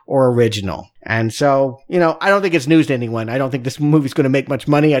fresh or original. And so, I don't think it's news to anyone. I don't think this movie's going to make much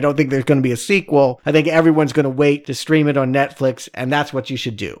money. I don't think there's going to be a sequel. I think everyone's going to wait to stream it on Netflix, and that's what you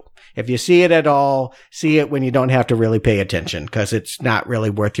should do. If you see it at all, see it when you don't have to really pay attention, because it's not really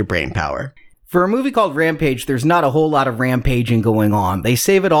worth your brain power. For a movie called Rampage, there's not a whole lot of rampaging going on. They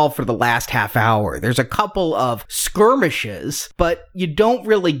save it all for the last half hour. There's a couple of skirmishes, but you don't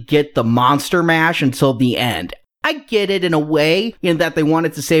really get the monster mash until the end. I get it in a way, in that they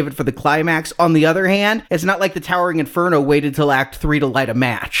wanted to save it for the climax. On the other hand, it's not like the Towering Inferno waited till Act 3 to light a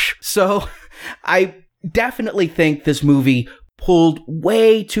match. So I definitely think this movie pulled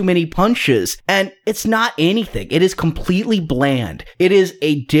way too many punches, and it's not anything. It is completely bland. It is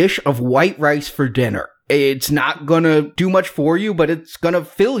a dish of white rice for dinner. It's not gonna do much for you, but it's gonna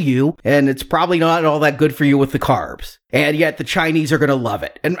fill you, and it's probably not all that good for you with the carbs. And yet the Chinese are gonna love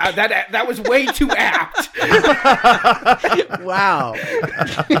it. And that was way too apt. Wow.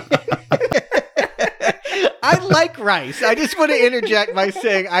 I like rice. I just want to interject by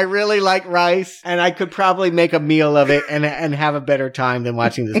saying I really like rice, and I could probably make a meal of it and have a better time than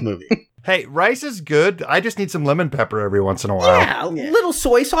watching this movie. Hey, rice is good. I just need some lemon pepper every once in a while. Yeah, little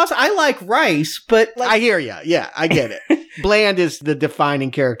soy sauce. I like rice, but I hear you. Yeah, I get it. Bland is the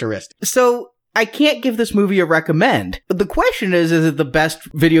defining characteristic. So I can't give this movie a recommend. The question is it the best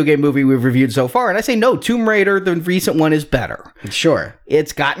video game movie we've reviewed so far? And I say no, Tomb Raider, the recent one, is better. Sure.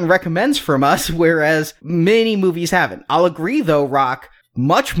 It's gotten recommends from us, whereas many movies haven't. I'll agree, though, Rock,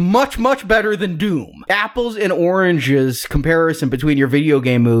 much, much, much better than Doom. Apples and oranges comparison between your video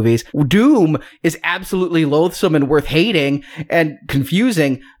game movies. Doom is absolutely loathsome and worth hating and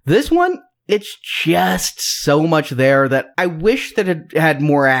confusing. This one It's just so much there that I wish that it had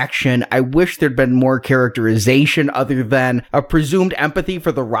more action. I wish there'd been more characterization other than a presumed empathy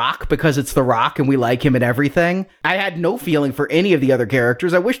for The Rock because it's The Rock and we like him and everything. I had no feeling for any of the other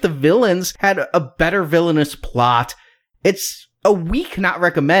characters. I wish the villains had a better villainous plot. It's a weak not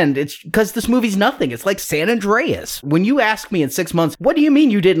recommend. It's because this movie's nothing. It's like San Andreas. When you ask me in 6 months, what do you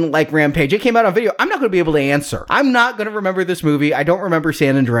mean you didn't like Rampage? It came out on video. I'm not going to be able to answer. I'm not going to remember this movie. I don't remember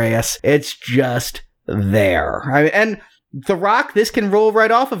San Andreas. It's just there. And The Rock, this can roll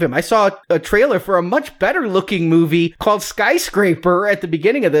right off of him. I saw a trailer for a much better looking movie called Skyscraper at the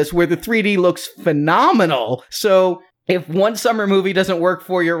beginning of this where the 3D looks phenomenal. So if one summer movie doesn't work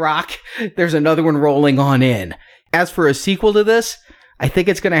for you, Rock, there's another one rolling on in. As for a sequel to this, I think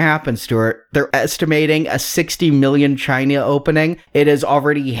it's going to happen, Stuart. They're estimating a 60 million China opening. It has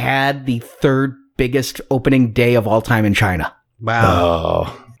already had the third biggest opening day of all time in China.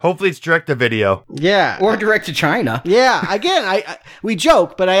 Wow. Hopefully it's direct to video. Yeah. Or direct to China. Yeah. Again, we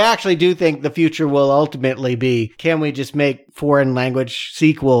joke, but I actually do think the future will ultimately be, can we just make foreign language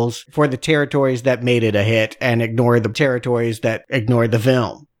sequels for the territories that made it a hit and ignore the territories that ignored the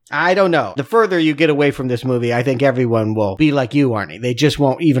film? I don't know. The further you get away from this movie, I think everyone will be like you, Arnie. They just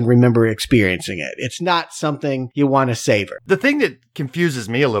won't even remember experiencing it. It's not something you want to savor. The thing that confuses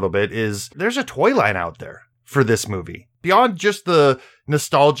me a little bit is there's a toy line out there for this movie. Beyond just the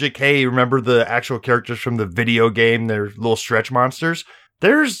nostalgic, hey, remember the actual characters from the video game, they're little stretch monsters.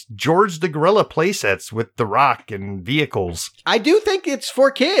 There's George the Gorilla playsets with The Rock and vehicles. I do think it's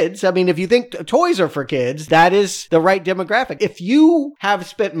for kids. I mean, if you think toys are for kids, that is the right demographic. If you have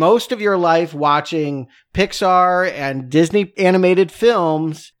spent most of your life watching Pixar and Disney animated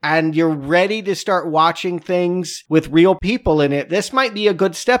films and you're ready to start watching things with real people in it, this might be a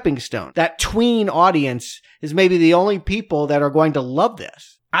good stepping stone. That tween audience is maybe the only people that are going to love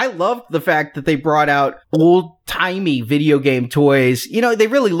this. I loved the fact that they brought out old-timey video game toys. You know, they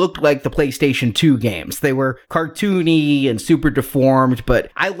really looked like the PlayStation 2 games. They were cartoony and super deformed, but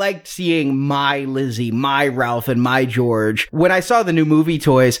I liked seeing my Lizzie, my Ralph, and my George. When I saw the new movie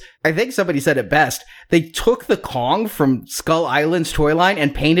toys, I think somebody said it best. They took the Kong from Skull Island's toy line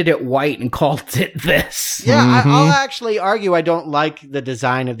and painted it white and called it this. Yeah, I'll actually argue I don't like the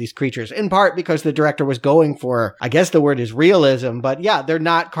design of these creatures, in part because the director was going for, I guess the word is realism, but yeah, they're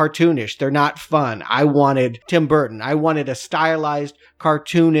not cartoonish. They're not fun. I wanted Tim Burton. I wanted a stylized,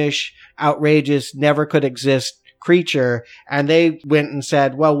 cartoonish, outrageous, never could exist creature, and they went and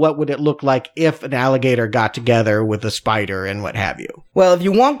said, well, what would it look like if an alligator got together with a spider and what have you? Well, if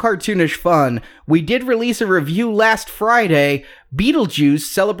you want cartoonish fun, we did release a review last Friday. Beetlejuice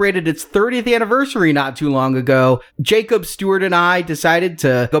celebrated its 30th anniversary not too long ago. Jacob Stewart and I decided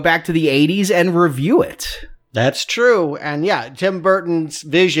to go back to the 80s and review it. That's true. And yeah, Tim Burton's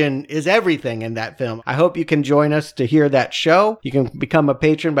vision is everything in that film. I hope you can join us to hear that show. You can become a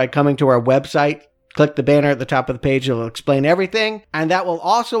patron by coming to our website. Click the banner at the top of the page. It'll explain everything. And that will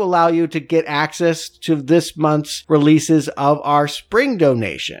also allow you to get access to this month's releases of our spring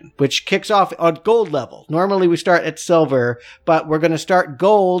donation, which kicks off on gold level. Normally we start at silver, but we're going to start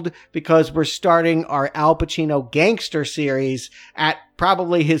gold because we're starting our Al Pacino gangster series at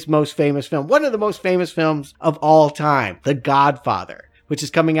probably his most famous film. One of the most famous films of all time, The Godfather, which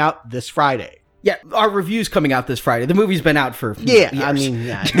is coming out this Friday. Yeah, our review's coming out this Friday. The movie's been out for years. I mean,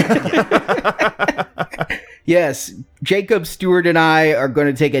 yes, Jacob Stewart and I are going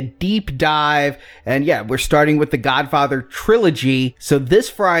to take a deep dive. And yeah, we're starting with the Godfather trilogy. So this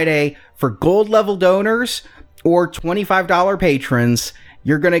Friday, for gold level donors or $25 patrons,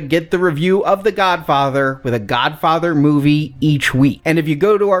 you're going to get the review of The Godfather with a Godfather movie each week. And if you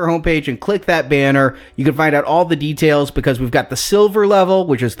go to our homepage and click that banner, you can find out all the details because we've got the silver level,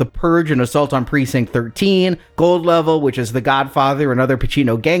 which is The Purge and Assault on Precinct 13, gold level, which is The Godfather and other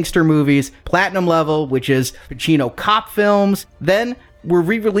Pacino gangster movies, platinum level, which is Pacino cop films. Then we're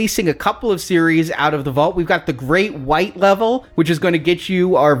re-releasing a couple of series out of the vault. We've got the Great White level, which is going to get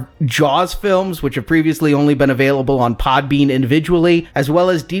you our Jaws films, which have previously only been available on Podbean individually, as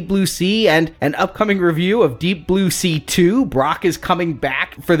well as Deep Blue Sea and an upcoming review of Deep Blue Sea 2. Brock is coming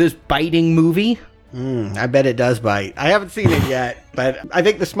back for this biting movie. I bet it does bite. I haven't seen it yet, but I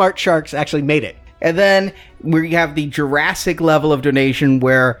think the Smart Sharks actually made it. And then we have the Jurassic level of donation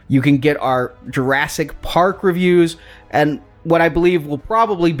where you can get our Jurassic Park reviews and what I believe will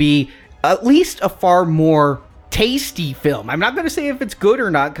probably be at least a far more tasty film. I'm not going to say if it's good or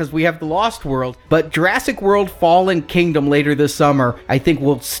not because we have The Lost World, but Jurassic World Fallen Kingdom later this summer, I think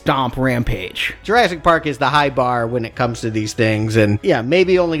will stomp Rampage. Jurassic Park is the high bar when it comes to these things, and yeah,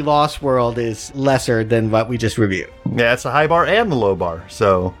 maybe only Lost World is lesser than what we just reviewed. Yeah, it's the high bar and the low bar,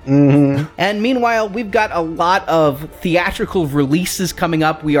 so. And meanwhile, we've got a lot of theatrical releases coming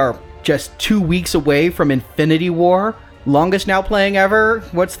up. We are just 2 weeks away from Infinity War. Longest Now Playing ever?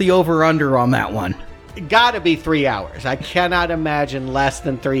 What's the over-under on that one? Gotta be 3 hours. I cannot imagine less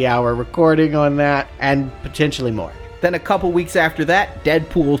than 3 hour recording on that, and potentially more. Then a couple weeks after that,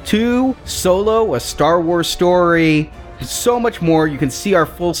 Deadpool 2, Solo, A Star Wars Story, so much more. You can see our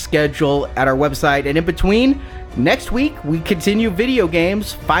full schedule at our website. And in between, next week, we continue video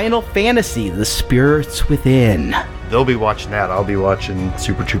games, Final Fantasy, The Spirits Within. They'll be watching that. I'll be watching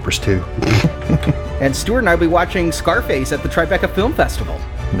Super Troopers 2. And Stuart and I will be watching Scarface at the Tribeca Film Festival.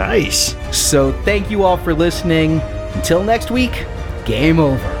 Nice. So thank you all for listening. Until next week, game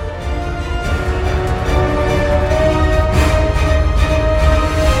over.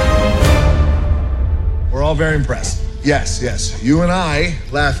 We're all very impressed. Yes. You and I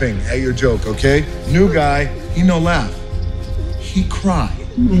laughing at your joke, okay? New guy, he no laugh. He cry.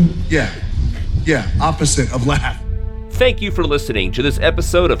 Yeah, opposite of laugh. Thank you for listening to this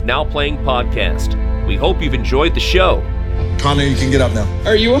episode of Now Playing Podcast. We hope you've enjoyed the show. Connor, you can get up now.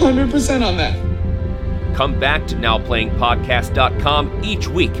 Are you 100% on that? Come back to NowPlayingPodcast.com each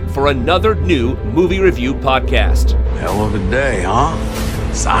week for another new movie review podcast. Hell of a day, huh?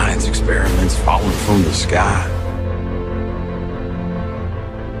 Science experiments falling from the sky.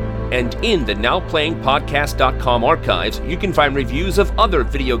 And in the NowPlayingPodcast.com archives, you can find reviews of other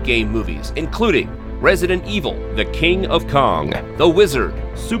video game movies, including Resident Evil, The King of Kong, The Wizard,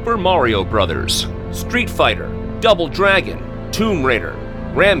 Super Mario Bros., Street Fighter, Double Dragon, Tomb Raider,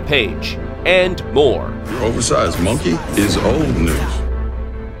 Rampage, and more. Your oversized monkey is old news.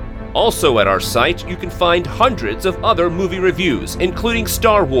 Also at our site, you can find hundreds of other movie reviews, including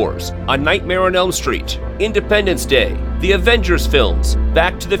Star Wars, A Nightmare on Elm Street, Independence Day, the Avengers films,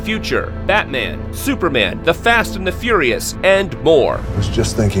 Back to the Future, Batman, Superman, The Fast and the Furious, and more. I was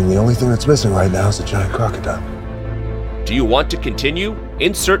just thinking the only thing that's missing right now is a giant crocodile. Do you want to continue?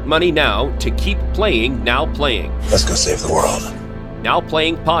 Insert money now to keep playing Now Playing. Let's go save the world. Now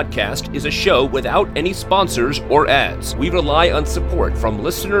Playing Podcast is a show without any sponsors or ads. We rely on support from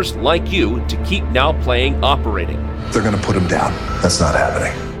listeners like you to keep Now Playing operating. They're gonna put him down. That's not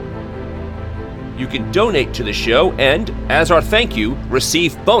happening. You can donate to the show and, as our thank you,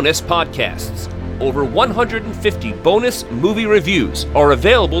 receive bonus podcasts. Over 150 bonus movie reviews are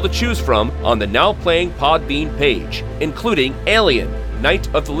available to choose from on the Now Playing Podbean page, including Alien, Night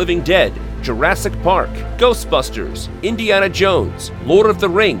of the Living Dead, Jurassic Park, Ghostbusters, Indiana Jones, Lord of the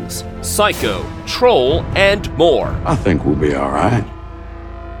Rings, Psycho, Troll, and more. I think we'll be all right.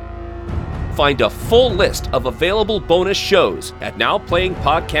 Find a full list of available bonus shows at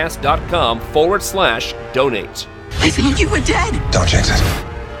nowplayingpodcast.com/donate. I thought you were dead. Don't jinx it.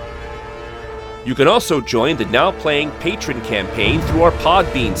 You can also join the Now Playing Patron campaign through our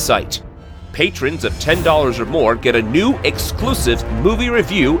Podbean site. Patrons of $10 or more get a new exclusive movie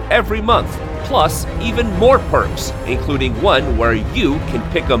review every month, plus even more perks, including one where you can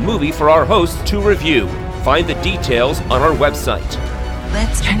pick a movie for our hosts to review. Find the details on our website.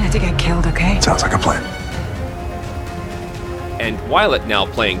 Let's try not to get killed, okay? Sounds like a plan. And while at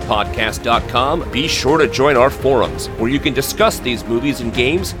NowPlayingPodcast.com, be sure to join our forums, where you can discuss these movies and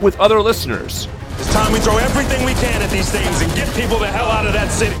games with other listeners. It's time we throw everything we can at these things and get people the hell out of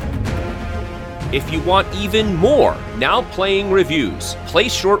that city. If you want even more Now Playing reviews,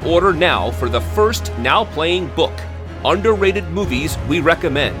 place your order now for the first Now Playing book, Underrated Movies We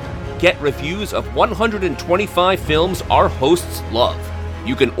Recommend. Get reviews of 125 films our hosts love.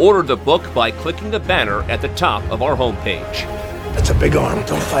 You can order the book by clicking the banner at the top of our homepage. That's a big arm.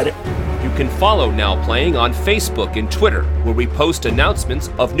 Don't fight it. You can follow Now Playing on Facebook and Twitter, where we post announcements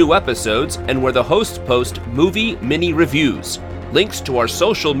of new episodes and where the hosts post movie mini reviews. Links to our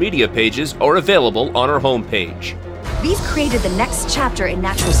social media pages are available on our homepage. We've created the next chapter in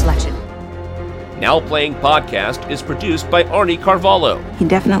natural selection. Now Playing Podcast is produced by Arnie Carvalho. He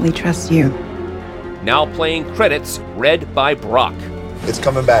definitely trusts you. Now Playing credits read by Brock. It's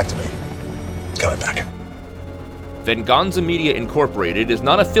coming back to me. It's coming back. Venganza Media Incorporated is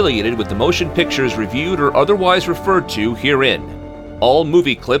not affiliated with the motion pictures reviewed or otherwise referred to herein. All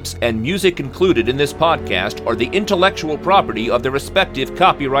movie clips and music included in this podcast are the intellectual property of their respective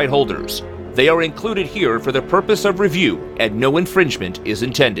copyright holders. They are included here for the purpose of review, and no infringement is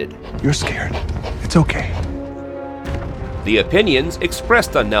intended. You're scared. It's okay. The opinions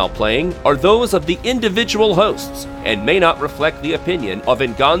expressed on Now Playing are those of the individual hosts and may not reflect the opinion of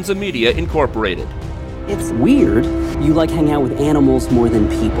Venganza Media Incorporated. It's weird. You like hang out with animals more than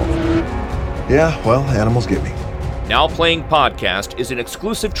people. Yeah, well, animals get me. Now Playing Podcast is an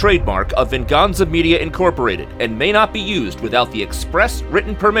exclusive trademark of Venganza Media Incorporated and may not be used without the express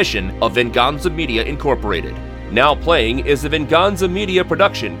written permission of Venganza Media Incorporated. Now Playing is a Venganza Media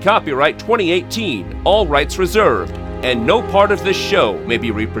production, copyright 2018, all rights reserved, and no part of this show may be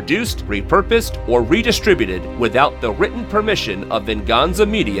reproduced, repurposed, or redistributed without the written permission of Venganza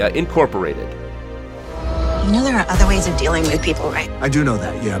Media Incorporated. You know there are other ways of dealing with people, right? I do know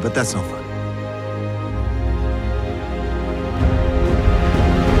that, yeah, but that's no fun.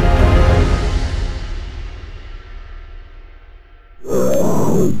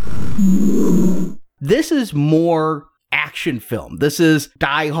 This is more action film. This is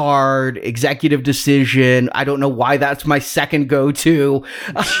Die Hard, Executive Decision. I don't know why that's my second go-to.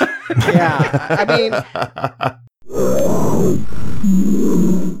 Yeah, I mean...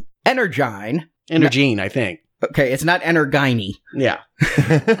 Energine, I think. Okay, it's not Energyne. Yeah.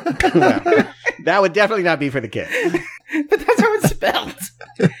 Yeah. That would definitely not be for the kids. But that's how it's spelled.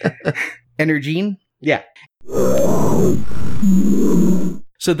 Energine? Yeah.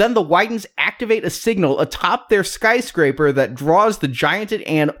 So then the Wydens activate a signal atop their skyscraper that draws the giganted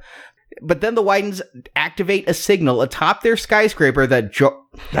But then the Wydens activate a signal atop their skyscraper that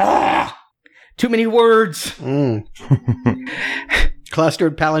too many words.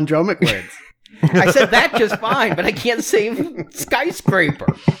 Clustered palindromic words. I said that just fine, but I can't say skyscraper.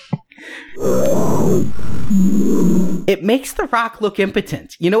 It makes The Rock look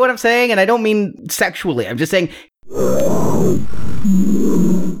impotent. You know what I'm saying? And I don't mean sexually. I'm just saying...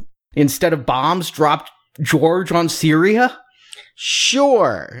 Instead of bombs dropped George on Syria?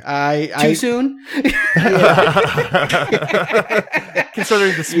 Sure. Too soon?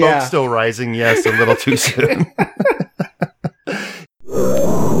 Considering the smoke's still rising, yes, a little too soon.